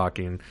as they're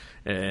talking,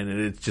 and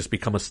it's just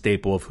become a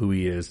staple of who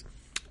he is.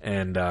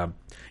 And,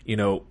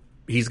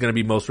 he's going to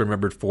be most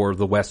remembered for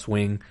The West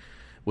Wing,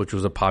 which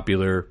was a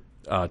popular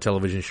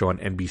television show on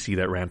NBC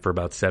that ran for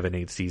about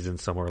 7-8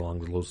 seasons, somewhere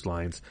along those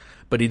lines.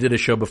 But he did a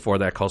show before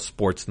that called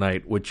Sports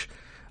Night, which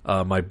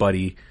my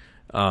buddy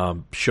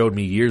showed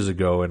me years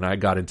ago, and I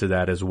got into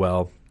that as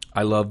well.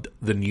 I loved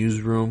The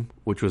Newsroom,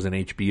 which was an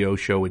HBO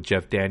show with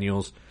Jeff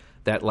Daniels.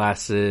 That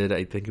lasted,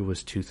 I think it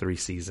was 2-3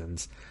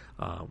 seasons.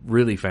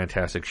 Really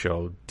fantastic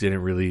show.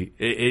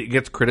 It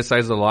gets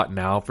criticized a lot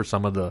now for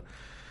some of the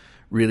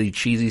really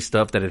cheesy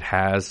stuff that it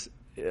has,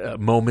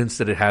 moments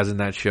that it has in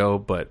that show,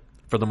 but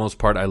for the most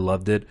part, I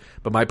loved it.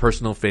 But my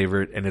personal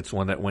favorite, and it's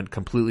one that went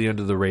completely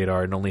under the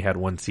radar and only had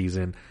one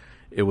season,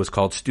 it was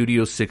called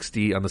Studio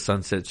 60 on the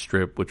Sunset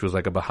Strip, which was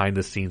like a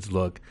behind-the-scenes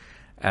look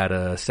at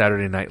a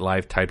Saturday Night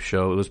Live type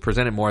show. It was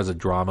presented more as a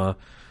drama,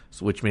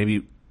 which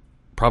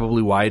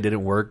probably why it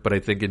didn't work, but I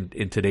think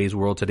in today's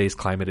world, today's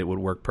climate, it would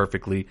work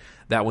perfectly.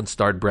 That one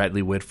starred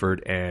Bradley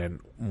Whitford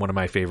and one of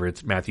my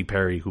favorites, Matthew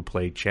Perry, who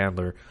played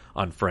Chandler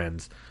on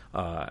Friends,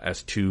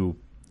 as two,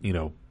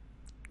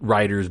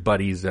 writers,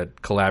 buddies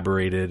that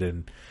collaborated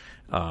and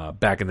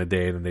back in the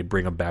day, and then they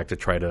bring them back to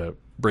try to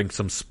bring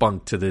some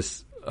spunk to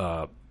this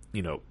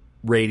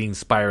rating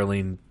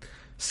spiraling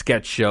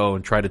sketch show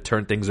and try to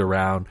turn things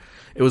around.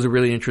 It was a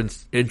really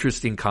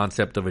interesting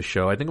concept of a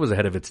show. I think it was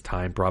ahead of its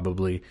time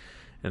probably,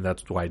 and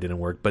that's why it didn't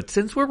work. But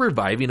since we're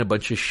reviving a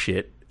bunch of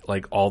shit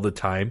like all the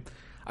time,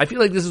 I feel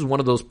like this is one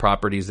of those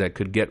properties that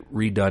could get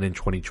redone in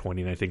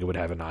 2020, and I think it would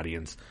have an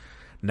audience.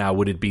 Now,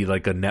 would it be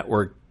like a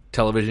network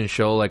television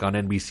show like on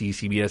NBC,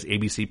 CBS,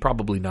 ABC?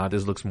 Probably not.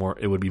 This looks more,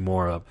 it would be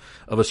more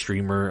of a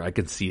streamer. I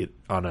could see it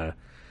on a,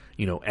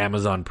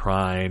 Amazon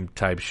Prime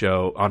type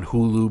show, on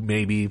Hulu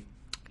maybe,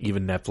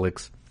 even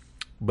Netflix.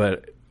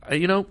 But,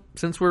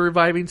 since we're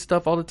reviving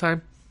stuff all the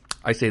time,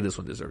 I say this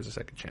one deserves a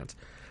second chance.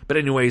 But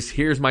anyways,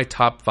 here's my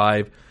top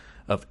 5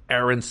 of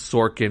Aaron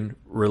Sorkin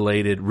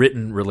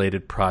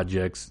written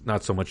projects.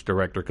 Not so much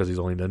director because he's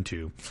only done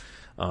 2.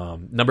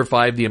 Number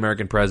 5, The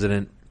American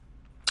President,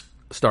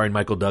 starring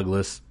Michael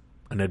Douglas,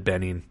 Annette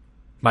Bening,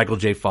 Michael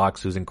J.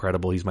 Fox, who's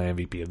incredible. He's my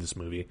MVP of this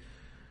movie.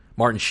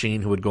 Martin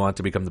Sheen, who would go on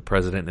to become the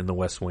president in The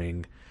West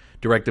Wing,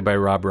 directed by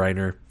Rob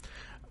Reiner.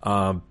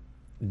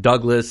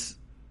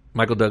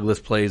 Michael Douglas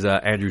plays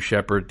Andrew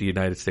Shepard, the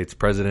United States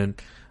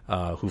president,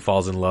 who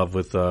falls in love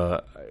with,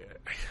 I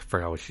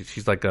forgot what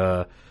she's like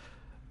a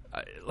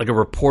like a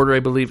reporter, I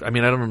believe. I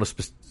mean, I don't know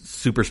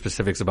super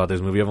specifics about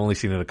this movie. I've only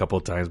seen it a couple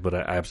of times, but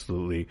I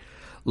absolutely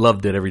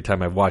loved it every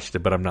time I've watched it,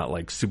 but I'm not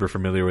like super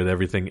familiar with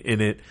everything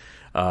in it.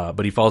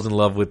 But he falls in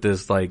love with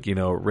this, like, you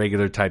know,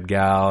 regular type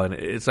gal, and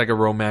it's like a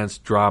romance,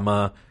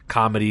 drama,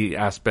 comedy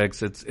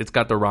aspects. It's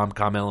got the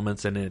rom-com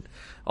elements in it,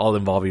 all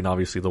involving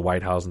obviously the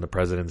White House and the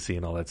presidency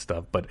and all that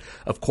stuff. But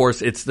of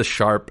course, it's the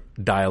sharp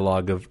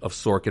dialogue of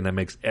Sorkin that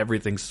makes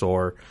everything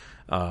soar.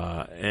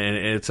 And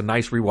it's a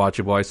nice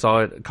rewatchable. I saw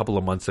it a couple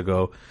of months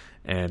ago,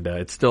 and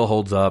it still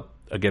holds up.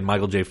 Again,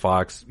 Michael J.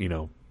 Fox, you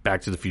know,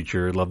 Back to the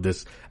Future. Loved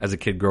this as a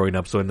kid growing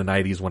up. So in the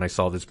 90s when I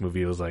saw this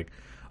movie, it was like,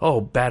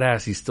 oh,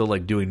 badass, he's still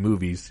like doing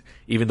movies,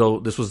 even though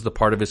this was the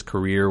part of his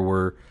career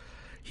where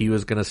he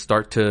was going to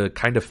start to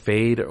kind of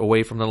fade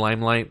away from the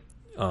limelight.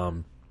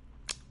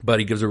 But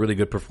he gives a really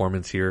good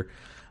performance here.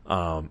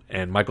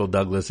 And Michael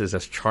Douglas is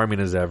as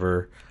charming as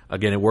ever.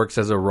 Again, it works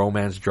as a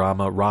romance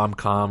drama,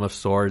 rom-com of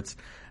sorts.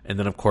 And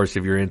then, of course,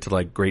 if you're into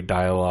like great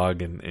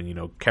dialogue and you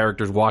know,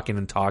 characters walking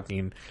and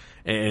talking,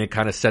 and it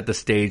kind of set the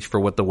stage for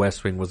what the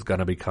West Wing was going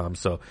to become.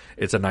 So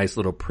it's a nice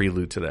little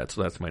prelude to that.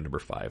 So that's my number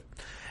 5.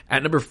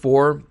 At number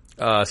 4,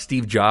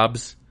 Steve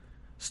Jobs,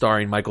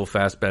 starring Michael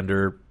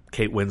Fassbender,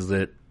 Kate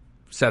Winslet,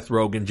 Seth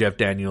Rogen, Jeff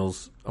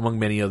Daniels, among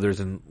many others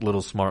in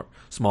little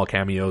small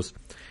cameos.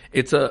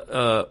 It's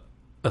a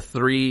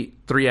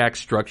 3-act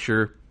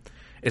structure.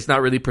 It's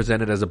not really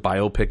presented as a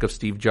biopic of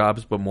Steve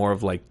Jobs, but more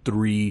of like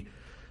 3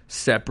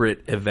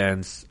 separate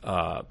events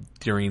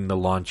during the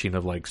launching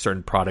of like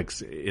certain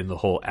products in the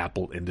whole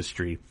Apple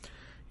industry.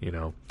 You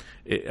know,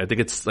 I think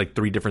it's like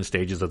 3 different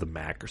stages of the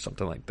Mac or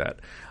something like that.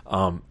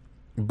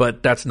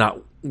 But that's not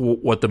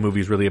what the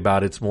movie is really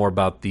about. It's more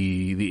about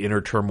the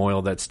inner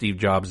turmoil that Steve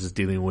Jobs is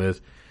dealing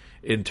with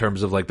in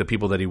terms of like the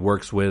people that he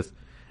works with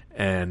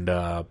and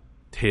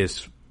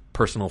his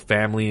personal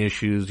family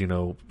issues, you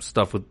know,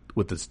 stuff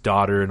with his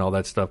daughter and all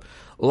that stuff.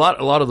 A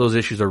lot of those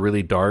issues are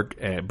really dark,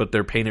 but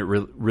they're painted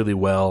really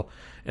well.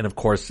 And of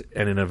course,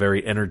 and in a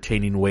very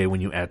entertaining way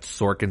when you add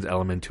Sorkin's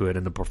element to it,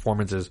 and the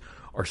performances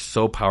are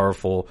so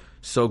powerful,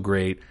 so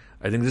great.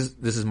 I think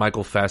this is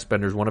Michael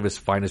Fassbender's one of his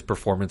finest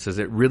performances.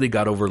 It really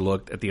got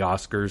overlooked at the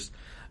Oscars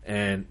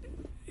and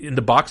in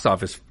the box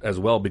office as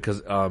well,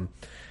 because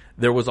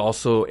there was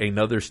also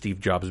another Steve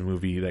Jobs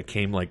movie that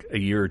came like a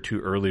year or 2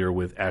 earlier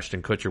with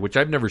Ashton Kutcher, which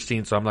I've never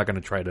seen, so I'm not going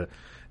to try to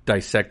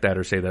dissect that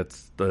or say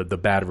that's the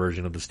bad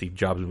version of the Steve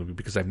Jobs movie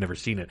because I've never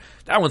seen it.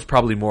 That one's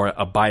probably more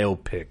a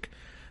biopic,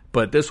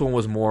 but this one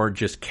was more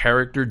just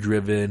character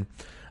driven.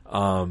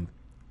 The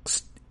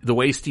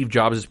way Steve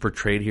Jobs is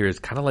portrayed here is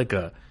kind of like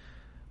a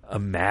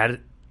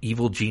mad,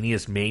 evil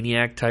genius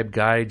maniac type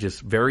guy,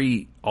 just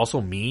very also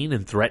mean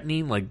and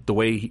threatening, like the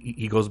way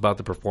he goes about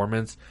the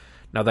performance.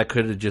 Now that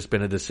could have just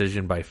been a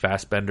decision by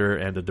Fassbender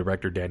and the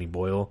director Danny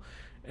Boyle,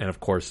 and of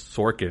course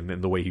Sorkin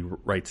and the way he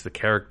writes the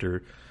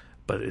character.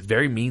 But it's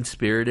very mean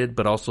spirited,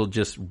 but also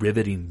just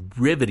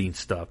riveting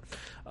stuff.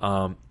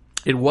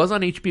 It was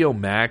on HBO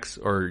Max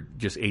or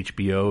just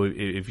HBO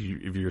if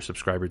you're a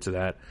subscriber to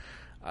that.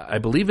 I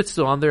believe it's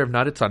still on there. If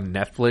not, it's on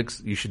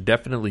Netflix. You should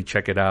definitely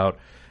check it out.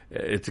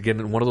 It's,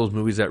 again, one of those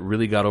movies that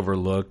really got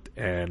overlooked,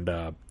 and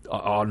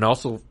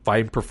also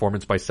fine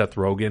performance by Seth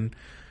Rogen,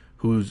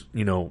 who's,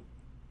 you know,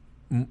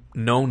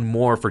 known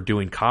more for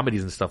doing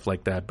comedies and stuff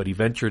like that, but he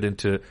ventured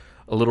into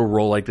a little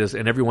role like this,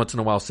 and every once in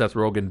a while Seth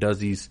Rogen does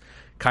these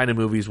kind of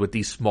movies with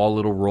these small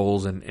little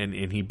roles,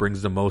 and he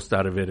brings the most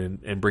out of it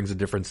and brings a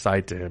different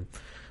side to him.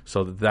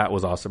 So that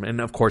was awesome.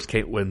 And of course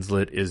Kate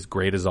Winslet is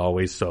great as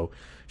always, so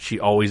she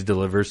always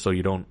delivers, so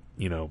you don't,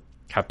 you know,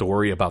 have to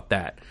worry about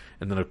that.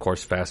 And then of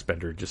course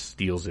Fassbender just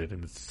steals it,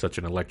 and it's such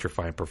an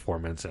electrifying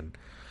performance. And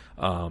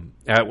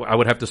I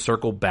would have to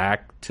circle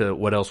back to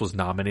what else was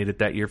nominated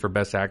that year for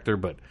Best Actor,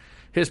 but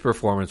his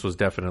performance was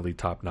definitely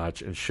top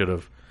notch and should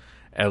have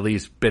at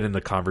least been in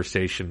the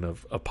conversation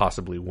of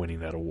possibly winning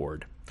that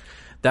award.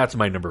 That's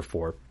my number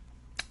 4.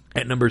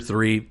 At number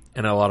 3,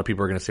 and a lot of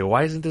people are going to say,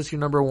 why isn't this your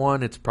number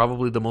 1? It's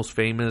probably the most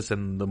famous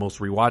and the most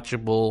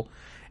rewatchable,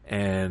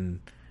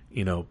 and,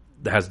 you know,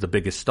 has the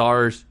biggest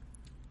stars.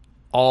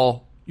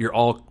 You're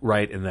all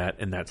right in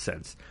that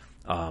sense.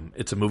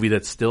 It's a movie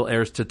that still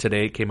airs to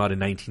today. It came out in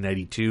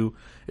 1992.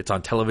 It's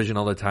on television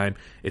all the time.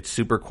 It's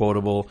super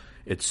quotable.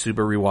 It's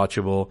super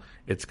rewatchable.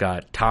 It's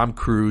got Tom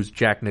Cruise,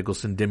 Jack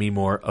Nicholson, Demi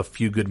Moore, A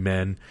Few Good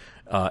Men.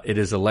 It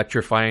is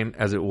electrifying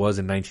as it was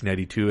in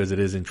 1992 as it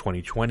is in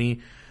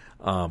 2020.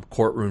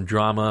 Courtroom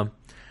drama.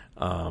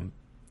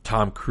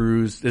 Tom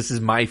Cruise. This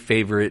is my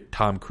favorite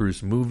Tom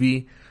Cruise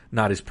movie.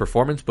 Not his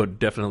performance, but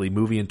definitely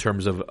movie in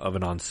terms of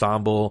an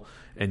ensemble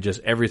and just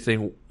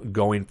everything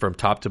going from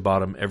top to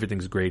bottom.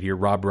 Everything's great here.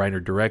 Rob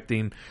Reiner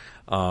directing.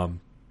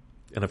 And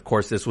of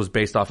course, this was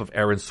based off of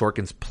Aaron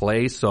Sorkin's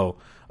play. So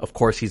of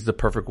course, he's the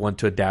perfect one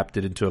to adapt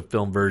it into a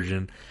film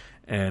version.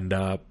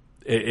 And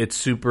it's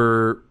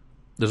super.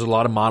 There's a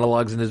lot of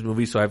monologues in this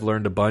movie, so I've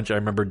learned a bunch. I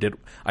remember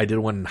I did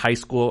one in high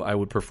school. I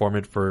would perform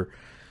it for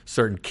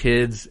certain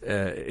kids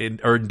in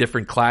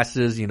different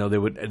classes. You know, they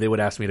would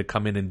ask me to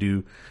come in and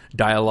do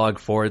dialogue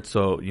for it.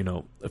 So, you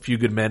know, A Few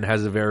Good Men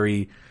has a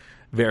very,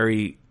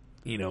 very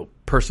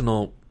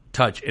personal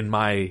touch in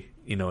my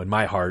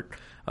heart.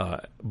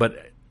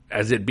 But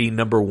as it being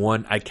number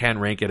one, I can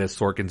rank it as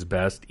Sorkin's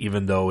best,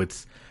 even though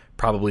it's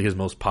probably his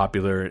most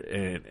popular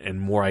and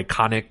more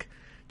iconic,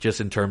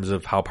 just in terms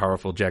of how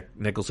powerful Jack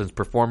Nicholson's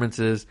performance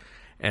is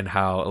and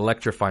how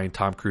electrifying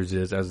Tom Cruise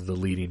is as the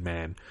leading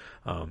man.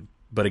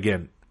 But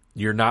again,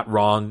 you're not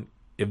wrong.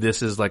 If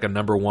this is like a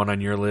number one on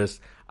your list,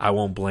 I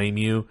won't blame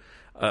you.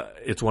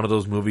 It's one of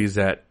those movies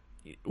that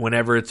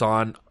whenever it's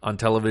on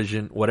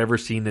television, whatever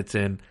scene it's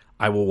in,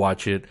 I will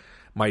watch it.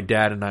 My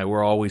dad and I,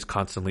 we're always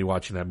constantly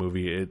watching that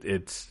movie.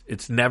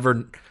 It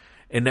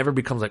never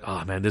becomes like,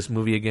 oh man, this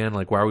movie again.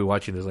 Like, why are we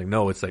watching this? Like,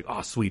 no, it's like,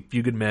 oh sweet,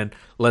 Few Good Men.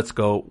 Let's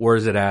go. Where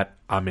is it at?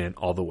 I'm in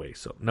all the way.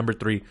 So number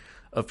 3,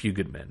 A Few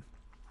Good Men.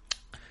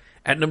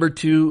 At number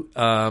 2,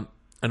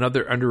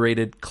 another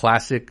underrated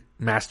classic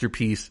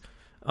masterpiece.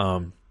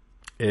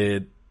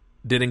 It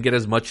didn't get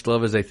as much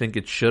love as I think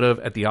it should have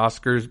at the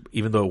Oscars,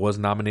 even though it was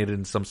nominated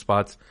in some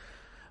spots.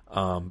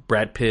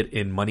 Brad Pitt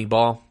in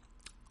Moneyball,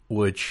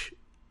 which,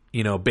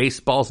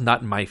 baseball's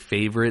not my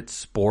favorite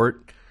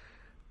sport,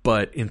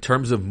 but in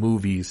terms of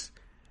movies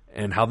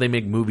and how they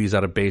make movies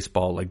out of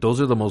baseball, like those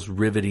are the most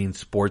riveting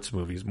sports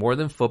movies, more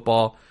than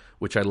football,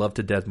 which I love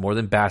to death, more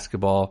than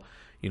basketball,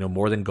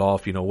 more than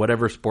golf,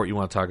 whatever sport you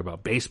want to talk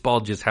about. Baseball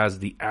just has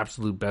the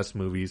absolute best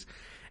movies.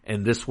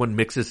 And this one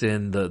mixes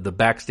in the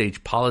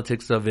backstage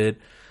politics of it,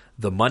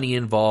 the money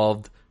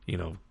involved,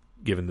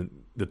 given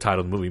the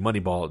title of the movie,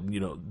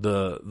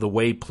 Moneyball, the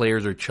way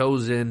players are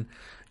chosen,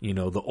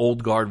 the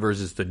old guard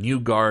versus the new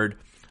guard.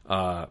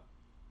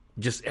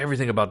 Just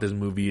everything about this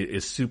movie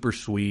is super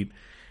sweet.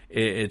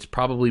 It's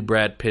probably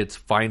Brad Pitt's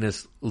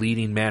finest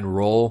leading man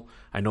role.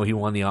 I know he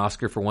won the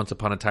Oscar for Once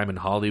Upon a Time in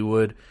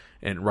Hollywood,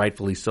 and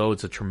rightfully so.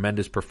 It's a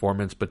tremendous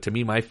performance. But to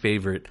me, my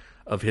favorite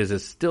of his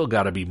has still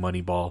got to be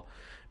Moneyball,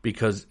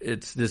 because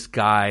it's this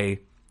guy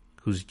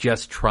who's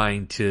just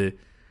trying to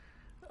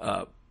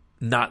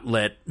not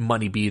let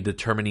money be a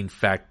determining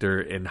factor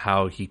in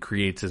how he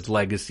creates his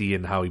legacy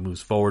and how he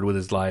moves forward with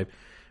his life.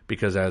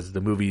 Because as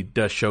the movie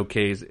does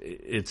showcase,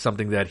 it's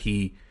something that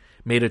he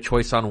made a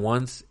choice on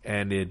once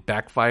and it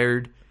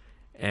backfired.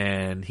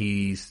 And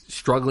he's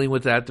struggling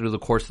with that through the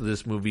course of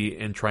this movie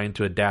and trying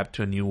to adapt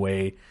to a new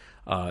way.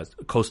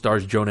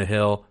 Co-stars Jonah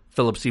Hill,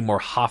 Philip Seymour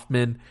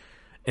Hoffman,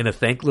 in a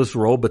thankless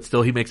role, but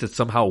still he makes it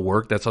somehow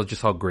work. That's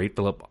just how great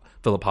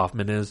Philip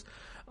Hoffman is.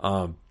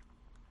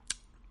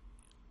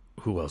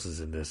 Who else is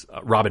in this?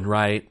 Robin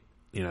Wright.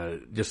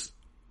 Just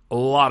a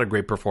lot of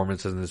great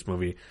performances in this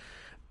movie.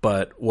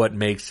 But what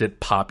makes it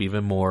pop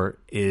even more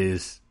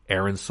is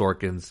Aaron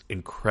Sorkin's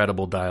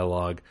incredible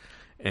dialogue,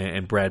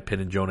 and Brad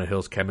Pitt and Jonah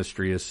Hill's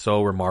chemistry is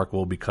so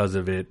remarkable because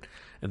of it,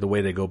 and the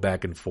way they go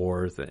back and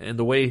forth, and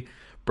the way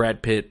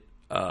Brad Pitt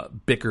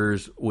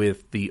bickers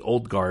with the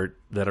old guard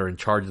that are in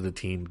charge of the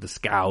team, the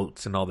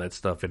scouts and all that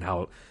stuff, and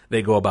how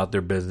they go about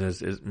their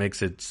business. It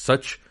makes it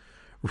such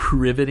a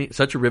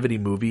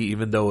riveting movie,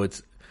 even though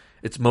it's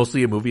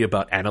mostly a movie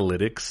about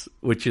analytics,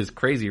 which is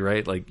crazy,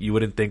 right? Like, you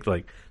wouldn't think,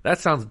 like, that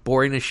sounds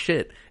boring as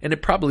shit. And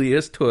it probably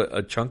is to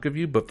a chunk of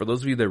you, but for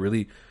those of you that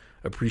really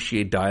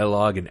appreciate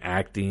dialogue and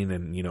acting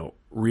and,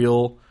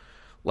 real,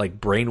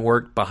 like, brain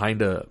work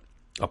behind a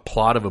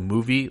plot of a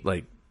movie,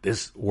 like,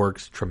 this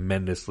works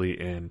tremendously,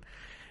 and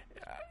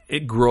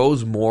it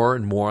grows more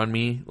and more on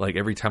me, like,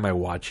 every time I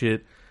watch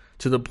it,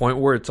 to the point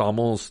where it's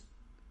almost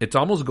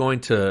going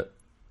to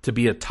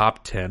be a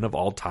top 10 of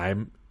all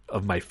time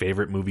of my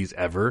favorite movies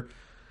ever.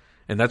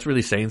 And that's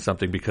really saying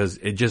something, because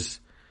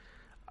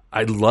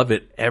I love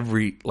it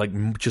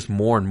just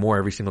more and more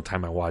every single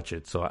time I watch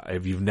it. So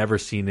if you've never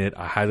seen it,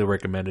 I highly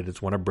recommend it.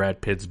 It's one of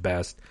Brad Pitt's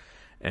best.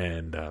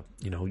 And,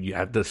 you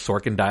have the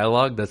Sorkin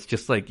dialogue. That's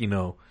just like,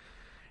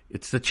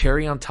 it's the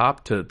cherry on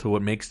top to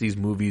what makes these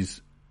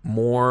movies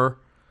more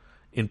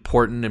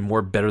important and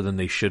more better than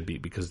they should be,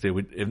 because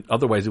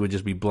otherwise it would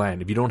just be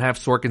bland. If you don't have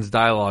Sorkin's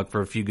dialogue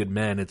for A Few Good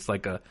Men, it's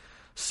like a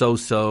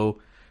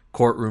so-so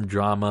courtroom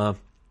drama.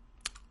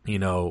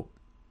 The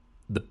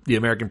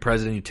American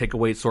President, you take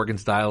away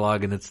Sorkin's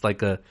dialogue and it's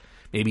like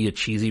maybe a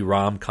cheesy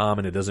rom-com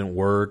and it doesn't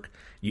work.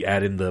 You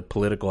add in the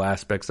political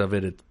aspects of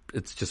it,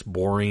 it's just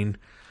boring.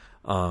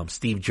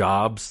 Steve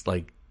Jobs,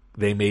 like,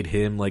 they made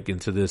him like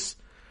into this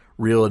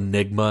real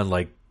enigma and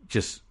like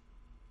just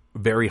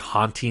very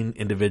haunting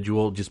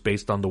individual just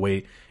based on the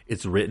way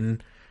it's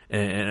written,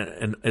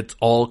 and it's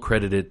all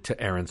credited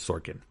to Aaron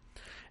Sorkin.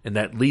 And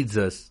that leads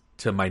us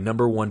to my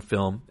number one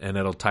film, and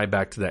it'll tie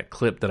back to that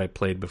clip that I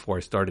played before I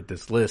started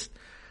this list,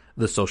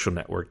 The Social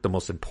Network, the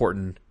most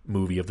important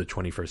movie of the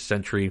 21st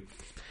century.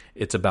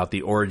 It's about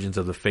the origins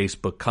of the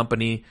Facebook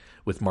company,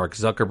 with Mark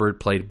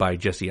Zuckerberg, played by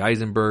Jesse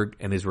Eisenberg,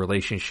 and his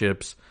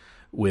relationships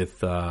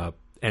with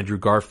Andrew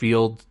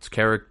Garfield's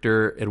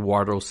character,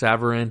 Eduardo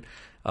Saverin,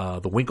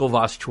 the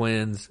Winklevoss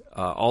twins,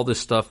 all this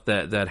stuff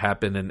that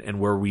happened, and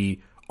where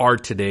we are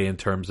today in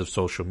terms of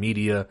social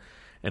media,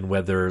 and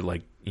whether,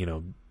 like,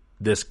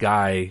 this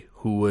guy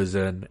who was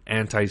an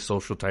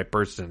antisocial type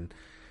person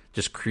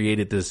just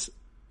created this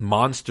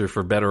monster,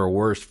 for better or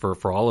worse,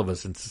 for all of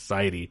us in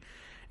society.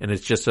 And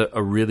it's just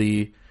a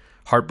really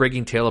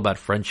heartbreaking tale about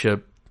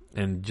friendship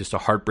and just a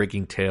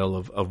heartbreaking tale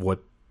of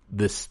what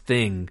this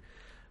thing,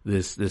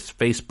 this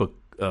Facebook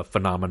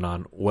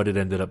phenomenon, what it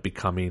ended up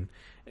becoming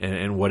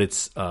and what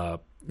it's,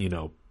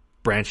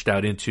 branched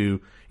out into.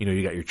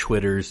 You got your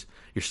Twitters,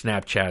 your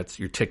Snapchats,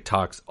 your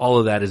TikToks, all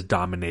of that is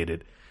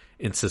dominated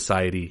in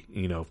society,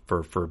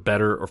 for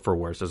better or for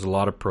worse. There's a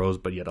lot of pros,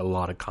 but yet a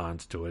lot of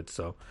cons to it.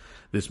 So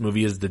this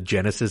movie is the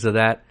genesis of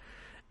that.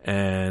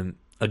 And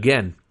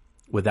again,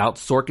 without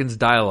Sorkin's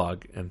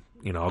dialogue, and,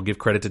 I'll give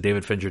credit to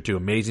David Fincher too,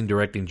 amazing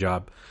directing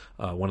job,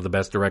 one of the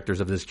best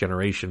directors of this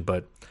generation.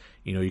 But,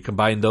 you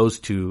combine those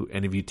two,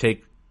 and if you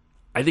take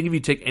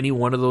any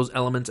one of those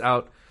elements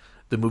out,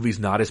 the movie's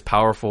not as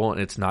powerful and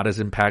it's not as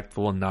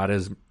impactful and not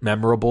as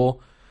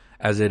memorable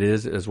as it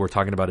is as we're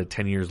talking about it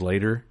 10 years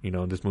later.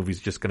 This movie's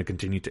just going to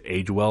continue to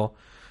age well,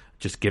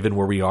 just given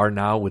where we are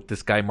now with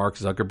this guy, Mark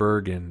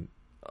Zuckerberg, and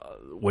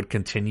what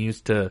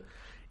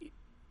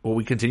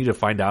we continue to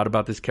find out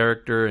about this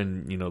character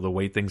and, the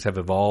way things have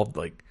evolved.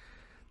 Like,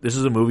 this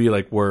is a movie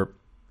like where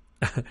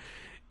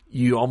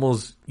we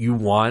almost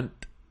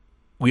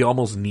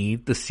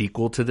need the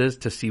sequel to this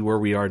to see where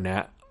we are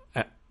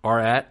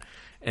at.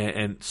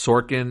 And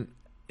Sorkin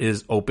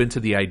is open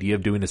to the idea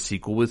of doing a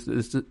sequel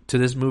to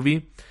this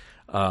movie.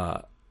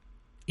 And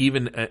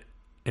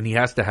he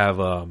has to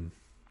have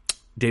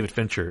David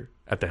Fincher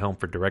at the helm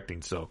for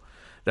directing, so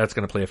that's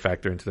going to play a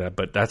factor into that.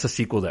 But that's a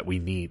sequel that we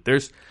need.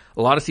 There's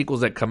a lot of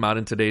sequels that come out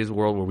in today's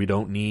world where we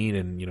don't need,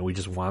 and we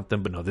just want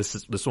them. But no,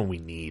 this one we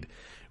need.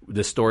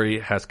 This story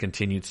has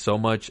continued so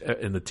much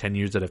in the 10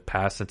 years that have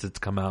passed since it's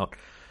come out.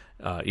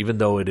 Even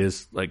though it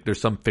is like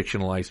there's some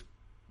fictionalized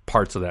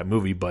parts of that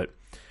movie, but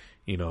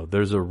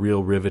there's a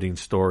real riveting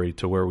story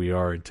to where we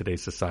are in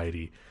today's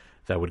society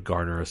that would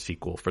garner a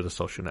sequel for The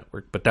Social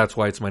Network. But that's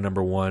why it's my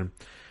number one.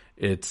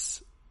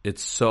 It's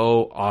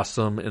so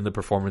awesome in the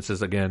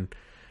performances. Again,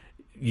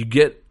 you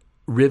get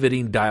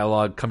riveting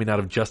dialogue coming out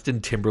of Justin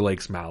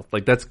Timberlake's mouth.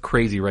 Like, that's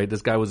crazy, right?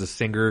 This guy was a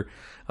singer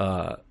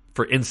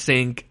for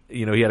NSYNC.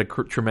 He had a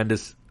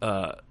tremendous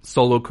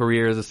solo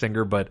career as a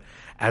singer, but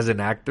as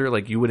an actor,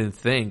 like, you wouldn't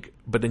think.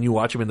 But then you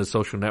watch him in The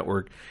Social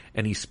Network,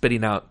 and he's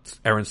spitting out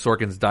Aaron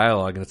Sorkin's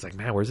dialogue, and it's like,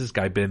 man, where's this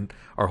guy been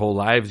our whole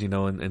lives,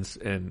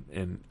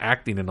 and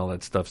acting and all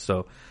that stuff.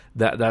 So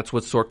that's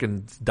what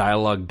Sorkin's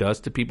dialogue does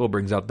to people,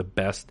 brings out the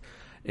best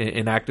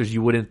in actors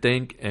you wouldn't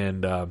think,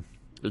 and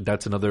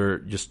that's another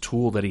just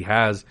tool that he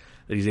has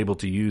that he's able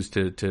to use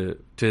to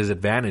his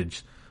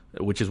advantage,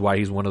 which is why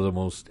he's one of the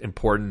most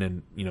important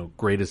and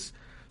greatest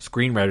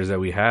screenwriters that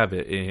we have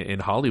in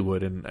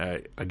Hollywood.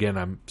 And again,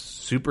 I'm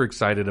super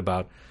excited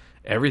about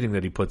everything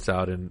that he puts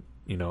out, and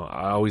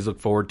I always look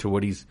forward to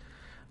what he's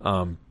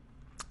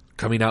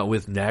coming out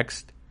with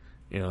next.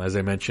 As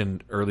I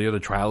mentioned earlier, The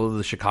Trial of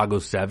the Chicago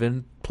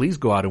 7. Please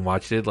go out and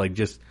watch it. Like,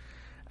 just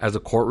as a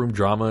courtroom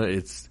drama,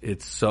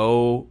 it's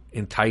so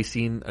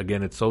enticing.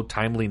 Again, it's so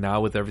timely now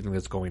with everything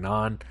that's going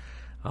on.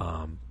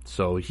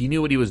 So he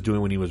knew what he was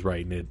doing when he was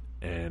writing it,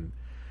 and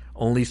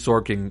only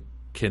Sorkin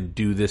can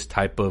do this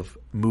type of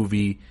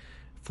movie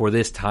for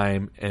this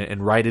time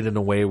and write it in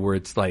a way where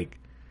it's like,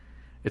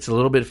 it's a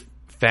little bit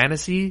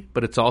fantasy,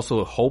 but it's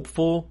also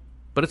hopeful,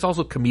 but it's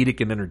also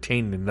comedic and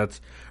entertaining. And that's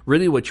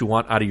really what you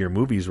want out of your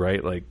movies,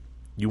 right? Like,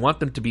 you want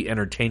them to be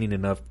entertaining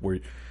enough where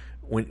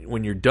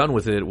when you're done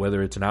with it,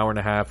 whether it's an hour and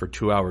a half or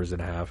 2 hours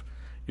and a half,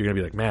 you're going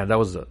to be like, man, that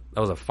was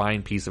a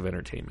fine piece of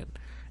entertainment.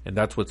 And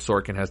that's what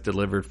Sorkin has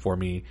delivered for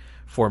me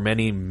for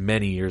many,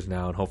 many years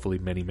now, and hopefully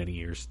many, many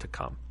years to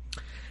come.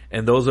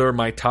 And those are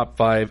my top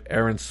 5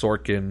 Aaron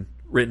Sorkin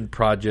written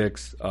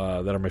projects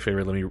that are my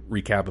favorite. Let me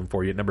recap them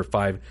for you. Number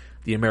 5,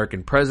 The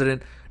American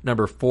President.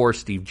 Number 4,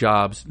 Steve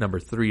Jobs. Number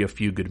 3, A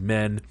Few Good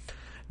Men.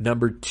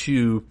 Number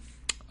 2,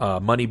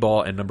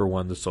 Moneyball. And number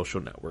 1, The Social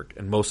Network.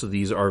 And most of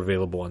these are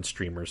available on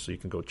streamers, so you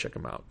can go check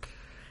them out.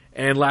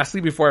 And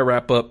lastly, before I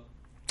wrap up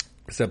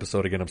this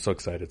episode, again, I'm so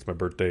excited. It's my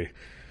birthday.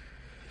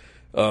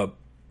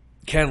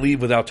 Can't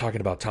leave without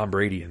talking about Tom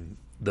Brady and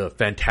the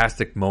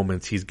fantastic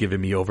moments he's given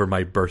me over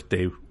my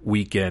birthday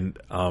weekend.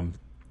 Want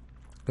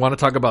to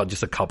talk about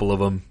just a couple of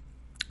them.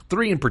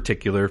 3 in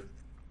particular.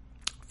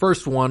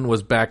 First one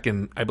was back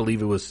in, I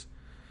believe it was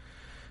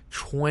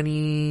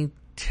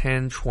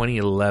 2010,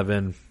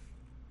 2011.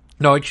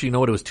 No, actually, you know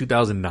what? It was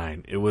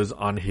 2009. It was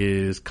on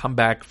his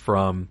comeback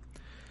from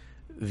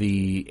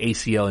the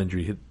ACL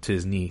injury to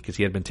his knee, because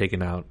he had been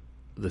taken out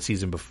the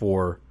season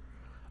before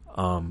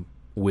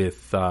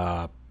with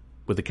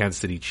the Kansas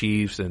City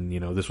Chiefs, and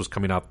this was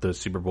coming off the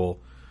Super Bowl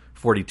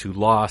 42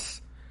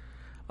 loss,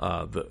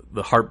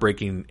 the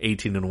heartbreaking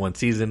 18-1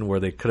 season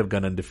where they could have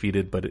gone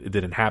undefeated, but it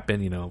didn't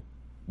happen.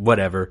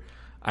 Whatever,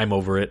 I'm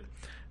over it,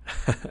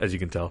 as you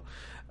can tell.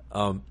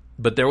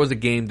 But there was a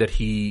game that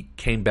he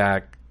came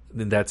back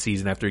in that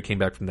season after he came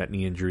back from that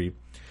knee injury,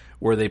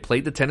 where they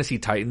played the Tennessee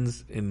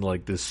Titans in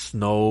like this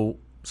snow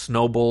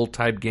bowl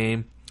type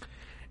game,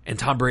 and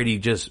Tom Brady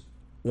just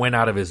went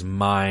out of his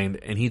mind,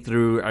 and he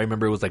threw, I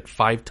remember it was like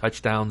 5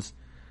 touchdowns,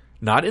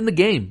 not in the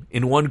game,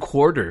 in one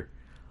quarter,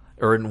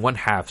 or in one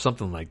half,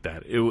 something like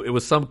that. It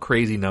was some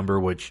crazy number,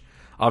 which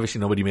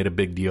obviously nobody made a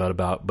big deal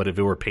about, but if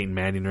it were Peyton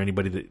Manning or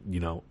anybody that, you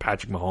know,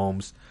 Patrick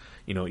Mahomes,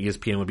 you know,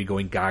 ESPN would be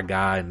going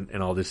gaga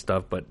and all this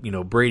stuff. But, you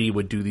know, Brady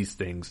would do these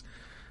things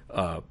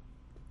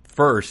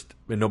first,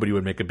 and nobody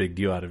would make a big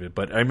deal out of it.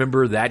 But I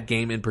remember that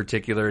game in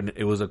particular, and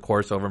it was, of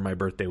course, over my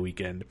birthday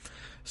weekend.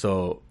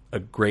 So a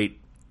great,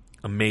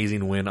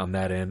 amazing win on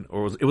that end.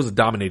 It was a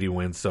dominating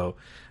win, so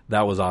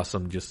that was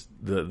awesome. Just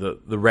the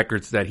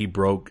records that he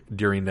broke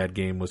during that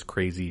game was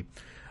crazy.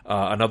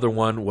 Another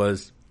one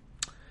was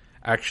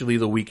actually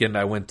the weekend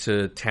I went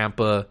to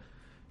Tampa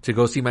to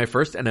go see my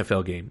first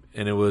NFL game,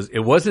 and it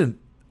wasn't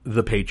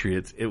the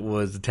Patriots, it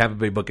was the Tampa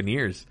Bay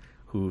Buccaneers,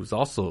 who's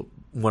also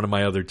one of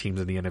my other teams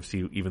in the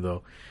NFC, even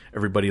though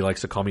everybody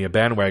likes to call me a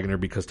bandwagoner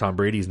because Tom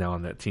Brady's now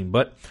on that team.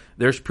 But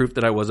there's proof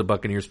that I was a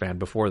Buccaneers fan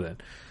before then.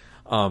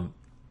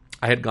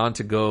 I had gone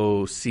to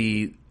go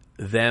see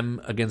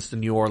them against the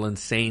New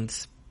Orleans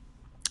Saints,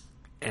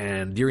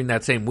 and during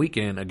that same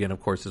weekend, again, of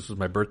course, this was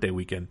my birthday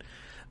weekend,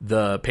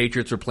 the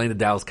Patriots were playing the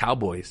Dallas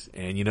Cowboys.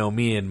 And you know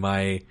me and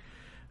my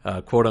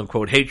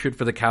quote-unquote hatred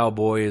for the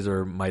Cowboys,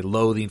 or my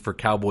loathing for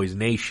Cowboys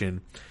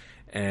Nation.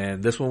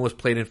 And this one was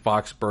played in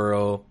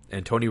Foxborough,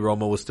 and Tony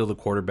Romo was still the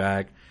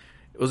quarterback.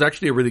 It was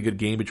actually a really good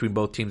game between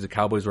both teams. The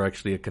Cowboys were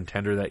actually a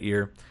contender that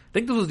year. I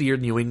think this was the year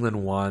New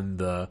England won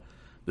the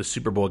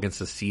Super Bowl against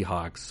the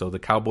Seahawks. So the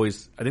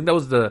Cowboys, I think that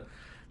was the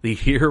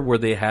year where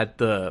they had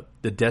the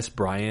Des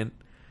Bryant,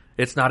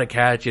 it's not a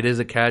catch, it is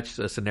a catch,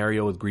 a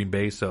scenario with Green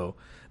Bay. So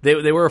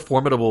they were a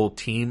formidable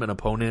team, an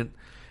opponent,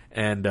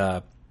 and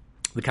the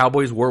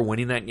Cowboys were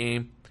winning that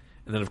game.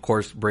 And then, of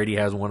course, Brady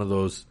has one of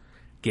those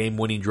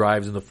game-winning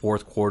drives in the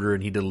fourth quarter,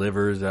 and he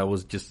delivers. That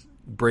was just,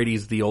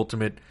 Brady's the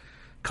ultimate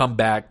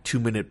comeback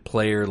 2-minute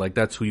player. Like,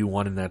 that's who you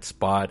want in that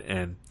spot.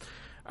 And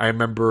I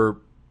remember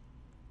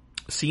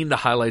seeing the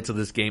highlights of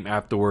this game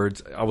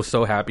afterwards. I was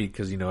so happy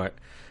because, you know, I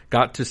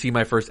got to see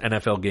my first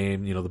NFL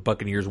game. You know, the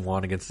Buccaneers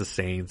won against the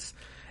Saints.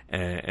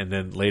 And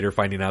then later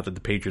finding out that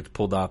the Patriots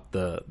pulled off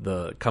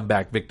the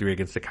comeback victory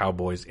against the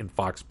Cowboys in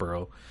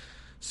Foxborough.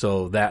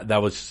 So that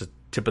was just a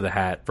tip of the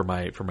hat for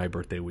my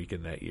birthday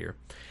weekend that year.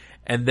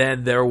 And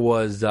then there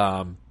was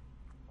the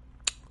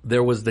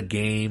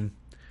game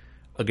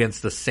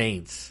against the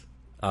Saints,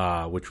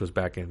 which was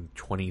back in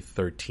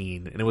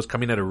 2013, and it was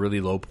coming at a really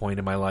low point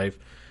in my life.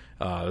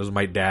 It was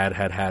my dad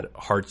had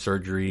heart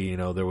surgery. You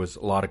know, there was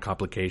a lot of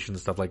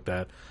complications, stuff like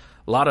that.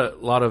 A lot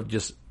of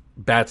just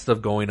bad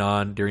stuff going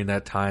on during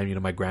that time. You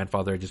know, my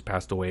grandfather had just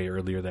passed away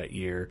earlier that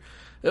year.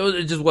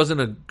 It just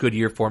wasn't a good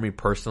year for me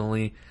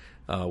personally,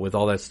 with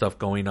all that stuff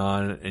going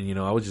on. And, you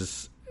know, I was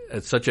just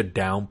at such a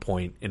down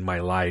point in my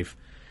life.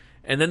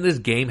 And then this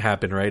game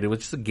happened, right? It was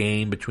just a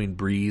game between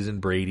Breeze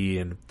and Brady,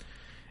 and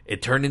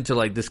it turned into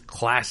like this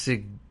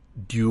classic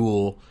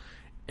duel.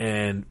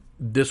 And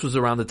this was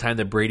around the time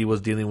that Brady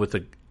was dealing with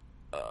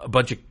a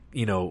bunch of,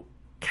 you know,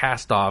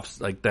 cast-offs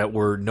like that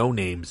were no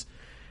names.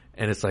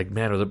 And it's like,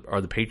 man,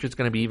 are the Patriots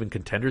going to be even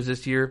contenders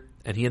this year?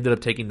 And he ended up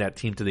taking that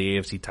team to the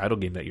AFC title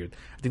game that year.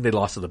 I think they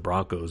lost to the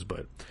Broncos,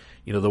 but,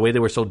 you know, the way they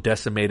were so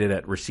decimated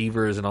at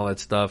receivers and all that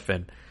stuff.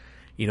 And,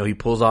 you know, he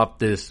pulls off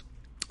this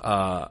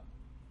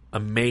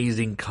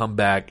amazing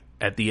comeback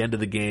at the end of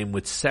the game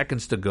with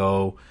seconds to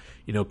go,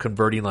 you know,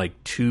 converting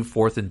like 2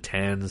 4th and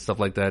 10s and stuff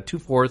like that. Two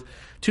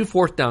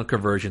fourth down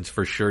conversions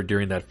for sure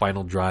during that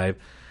final drive.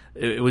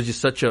 It was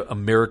just such a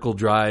miracle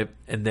drive.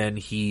 And then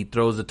he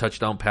throws a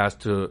touchdown pass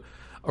to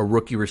a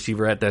rookie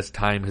receiver at that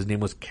time. His name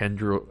was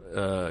Kendrell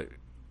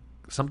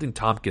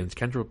Tompkins.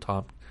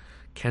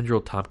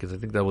 I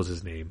think that was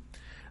his name.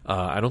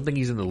 I don't think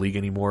he's in the league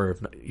anymore.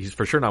 He's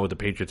for sure not with the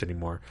Patriots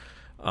anymore.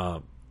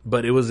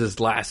 But it was his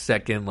last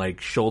second,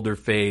 like, shoulder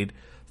fade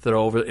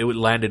throw over. It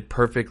landed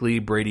perfectly.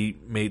 Brady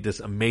made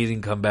this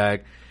amazing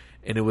comeback.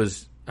 And it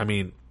was, I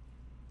mean,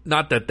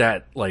 not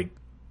that like,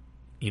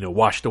 you know,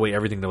 washed away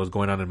everything that was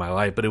going on in my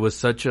life, but it was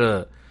such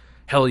a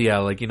hell yeah.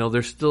 Like, you know,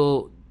 there's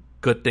still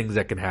good things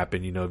that can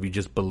happen, you know, if you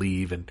just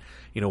believe. And,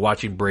 you know,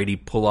 watching Brady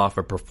pull off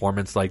a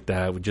performance like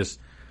that would just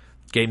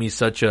gave me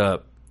such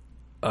a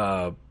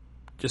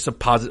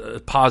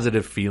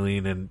positive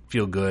feeling and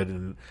feel good.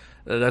 And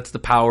that's the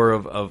power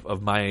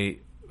of my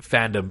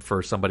fandom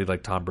for somebody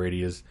like Tom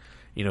Brady is,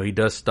 you know, he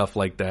does stuff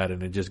like that,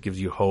 and it just gives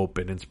you hope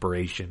and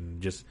inspiration.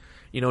 Just,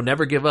 you know,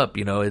 never give up.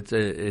 You know, it's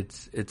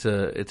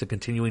a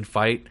continuing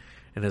fight,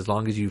 and as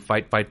long as you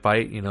fight,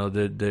 you know,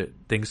 the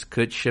things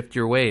could shift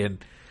your way.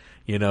 And,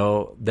 you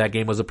know, that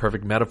game was a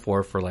perfect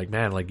metaphor for, like,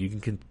 man, like, you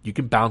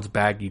can bounce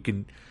back, you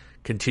can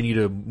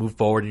continue to move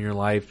forward in your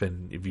life,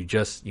 and if you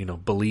just, you know,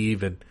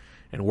 believe and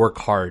work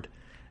hard.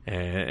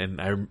 And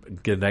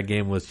again, that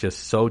game was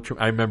just so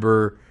I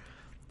remember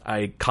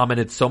I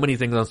commented so many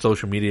things on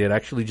social media. It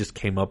actually just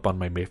came up on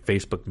my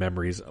Facebook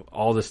memories of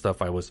all the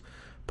stuff I was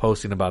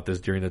posting about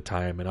this during the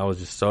time, and I was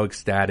just so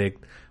ecstatic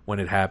when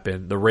it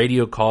happened. The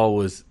radio call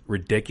was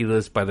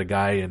ridiculous by the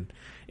guy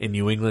in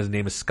New England. His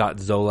name is Scott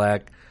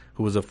Zolak,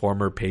 who was a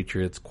former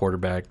Patriots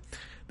quarterback.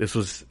 This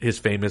was his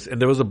famous,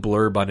 and there was a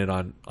blurb on it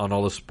on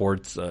all the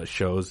sports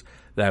shows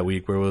that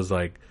week where it was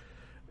like,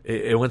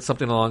 it went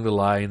something along the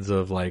lines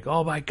of like,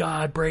 oh my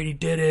God, Brady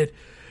did it.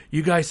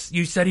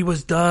 you said he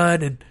was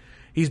done and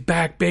he's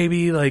back,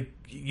 baby. Like,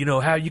 you know,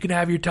 how you can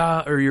have your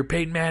Tom or your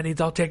Peyton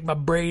Mannings. I'll take my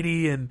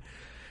Brady. And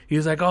he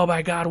was like, oh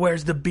my God,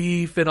 where's the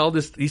beef? And all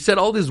this, he said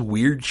all this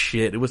weird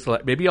shit. It was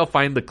like, maybe I'll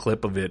find the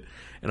clip of it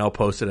and I'll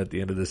post it at the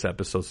end of this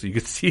episode so you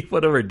can see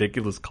what a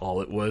ridiculous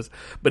call it was.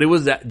 But it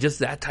was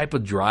that type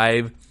of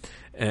drive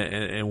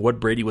and what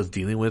Brady was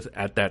dealing with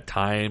at that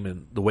time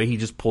and the way he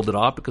just pulled it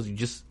off, because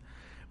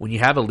when you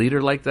have a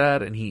leader like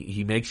that and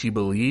he makes you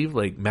believe,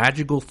 like,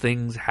 magical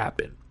things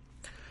happen.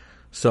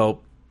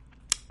 So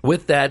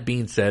with that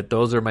being said,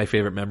 those are my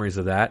favorite memories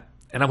of that.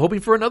 And I'm hoping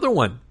for another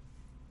one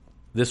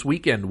this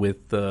weekend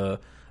with the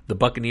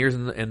Buccaneers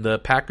and the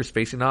Packers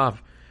facing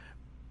off.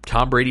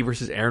 Tom Brady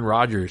versus Aaron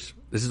Rodgers.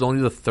 This is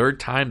only the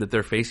third time that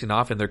they're facing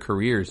off in their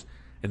careers,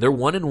 and they're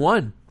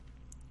 1-1.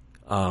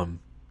 And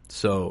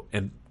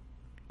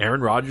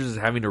Aaron Rodgers is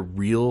having a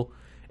real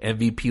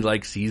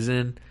MVP-like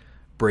season.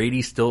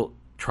 Brady's still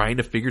trying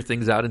to figure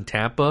things out in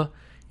Tampa,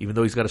 even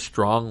though he's got a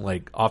strong,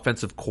 like,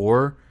 offensive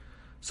core.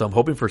 So I'm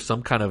hoping for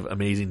some kind of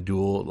amazing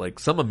duel, like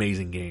some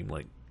amazing game.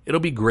 Like, it'll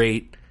be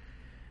great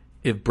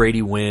if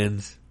Brady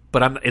wins,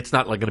 but it's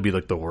not like going to be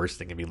like the worst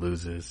thing if he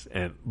loses.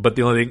 But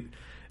the only thing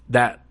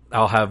that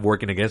I'll have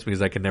working against me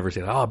is I can never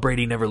say, oh,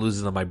 Brady never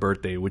loses on my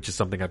birthday, which is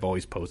something I've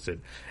always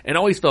posted and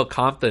always felt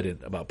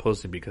confident about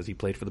posting because he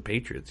played for the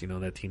Patriots. You know,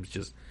 that team's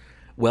just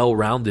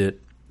well-rounded,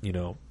 you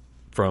know,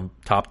 from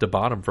top to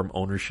bottom, from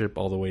ownership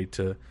all the way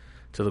to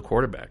the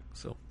quarterback.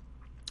 So,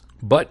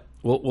 but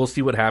we'll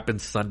see what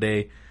happens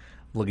Sunday.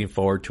 I'm looking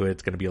forward to it.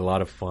 It's going to be a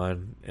lot of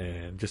fun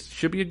and just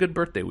should be a good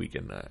birthday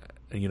weekend.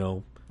 You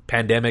know,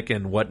 pandemic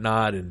and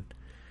whatnot, and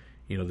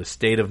you know, the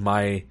state of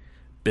my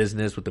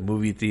business with the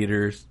movie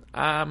theaters,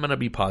 I'm going to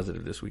be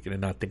positive this weekend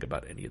and not think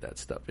about any of that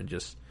stuff and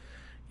just,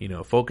 you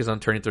know, focus on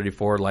turning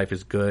 34. Life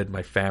is good.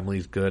 My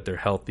family's good. They're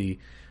healthy.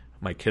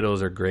 My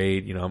kiddos are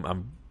great. You know,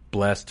 I'm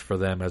blessed for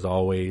them as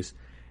always,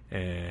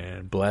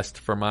 and blessed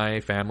for my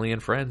family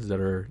and friends that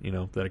are, you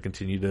know, that I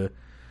continue to,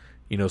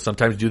 you know,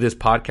 sometimes do this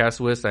podcast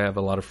with. I have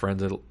a lot of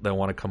friends that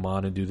want to come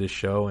on and do this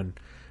show, and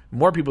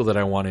more people that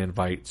I want to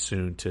invite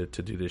soon to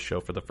do this show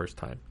for the first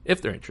time,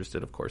 if they're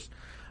interested, of course.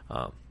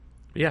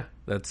 Yeah,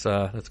 that's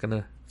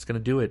gonna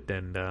do it.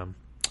 And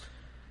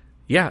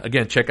yeah,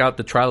 again, check out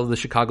the Trial of the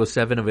Chicago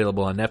 7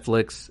 available on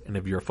Netflix. And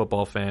if you're a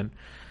football fan,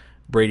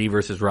 Brady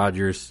versus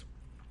Rodgers,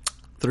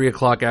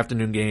 3:00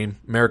 afternoon game,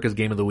 America's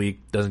game of the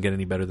week. Doesn't get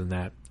any better than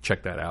that.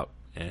 Check that out.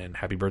 And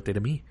happy birthday to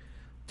me,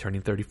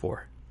 turning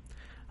 34.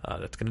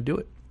 That's gonna do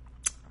it.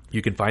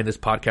 You can find this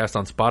podcast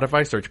on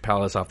Spotify. Search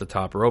Palace Off the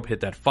Top Rope.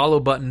 Hit that follow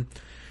button.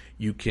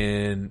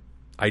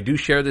 I do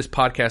share this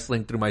podcast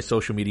link through my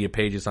social media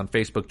pages on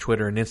Facebook,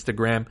 Twitter, and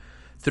Instagram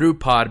through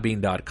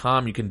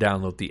podbean.com. You can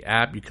download the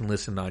app. You can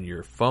listen on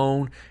your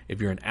phone.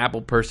 If you're an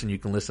Apple person, you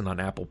can listen on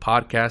Apple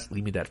Podcasts.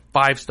 Leave me that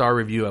 5-star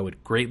review. I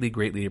would greatly,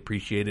 greatly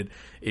appreciate it.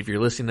 If you're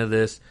listening to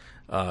this,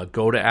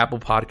 go to Apple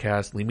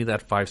Podcasts. Leave me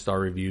that 5-star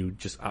review.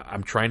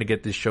 I'm trying to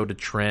get this show to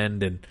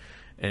trend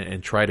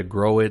and try to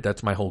grow it.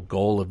 That's my whole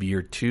goal of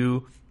year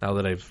 2. Now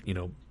that I've, you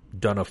know,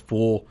 done a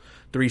full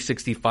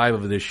 365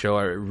 of this show,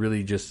 I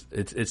really just,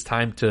 it's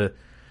time to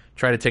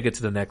try to take it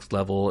to the next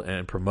level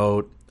and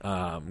promote.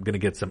 I'm going to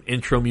get some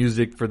intro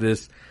music for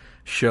this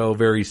show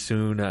very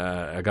soon.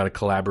 I got a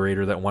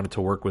collaborator that wanted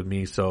to work with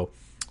me, so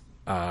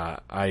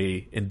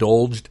I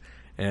indulged,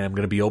 and I'm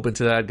going to be open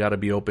to that. Got to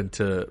be open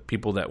to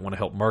people that want to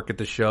help market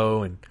the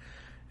show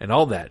and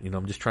all that. You know,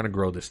 I'm just trying to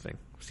grow this thing,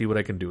 see what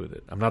I can do with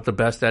it. I'm not the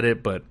best at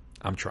it, but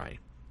I'm trying.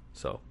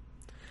 So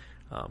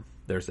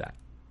there's that.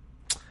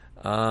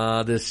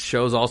 This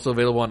show is also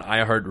available on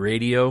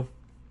iHeartRadio.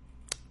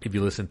 If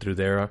you listen through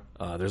there,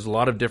 there's a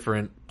lot of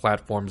different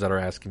platforms that are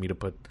asking me to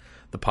put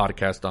the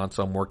podcast on,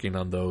 so I'm working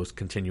on those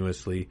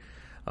continuously.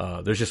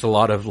 There's just a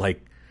lot of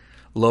like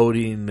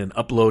loading and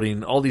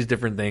uploading, all these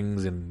different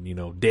things, and you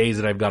know, days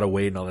that I've got to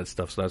wait and all that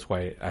stuff. So that's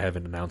why I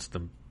haven't announced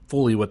them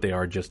fully what they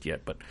are just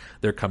yet, but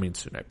they're coming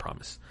soon, I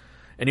promise.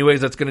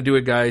 Anyways, that's going to do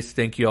it, guys.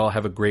 Thank you all.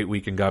 Have a great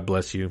week, and God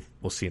bless you.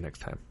 We'll see you next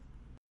time.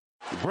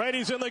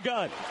 Brady's in the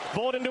gun.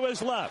 Bolden to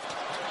his left.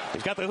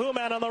 He's got the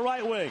Who-Man on the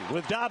right wing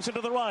with Dobson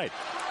to the right.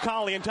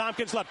 Colley and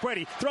Tompkins left.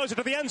 Brady throws it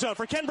to the end zone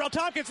for Kenbrell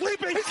Tompkins.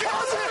 Leaping. He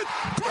got it.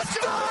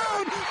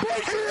 Touchdown.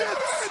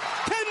 Patriots.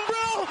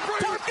 Kenbrell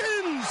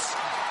Tompkins.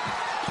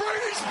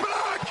 Brady's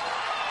back.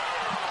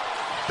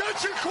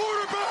 That's your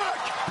quarterback.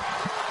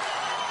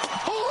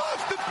 Who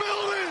left the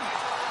building?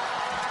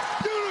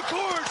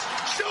 Unicorns.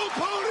 Show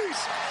ponies.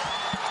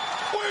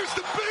 Where's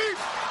the beef?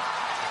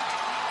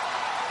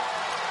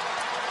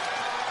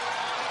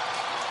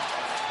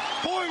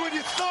 Boy, when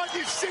you thought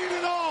you'd seen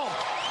it all,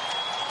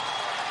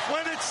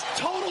 when it's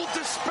total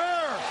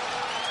despair,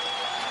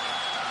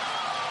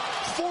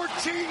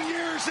 14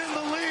 years in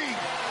the league,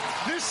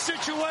 this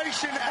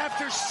situation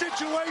after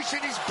situation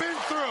he's been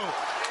through,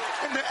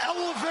 and to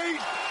elevate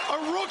a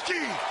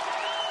rookie,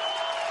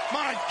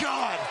 my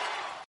God.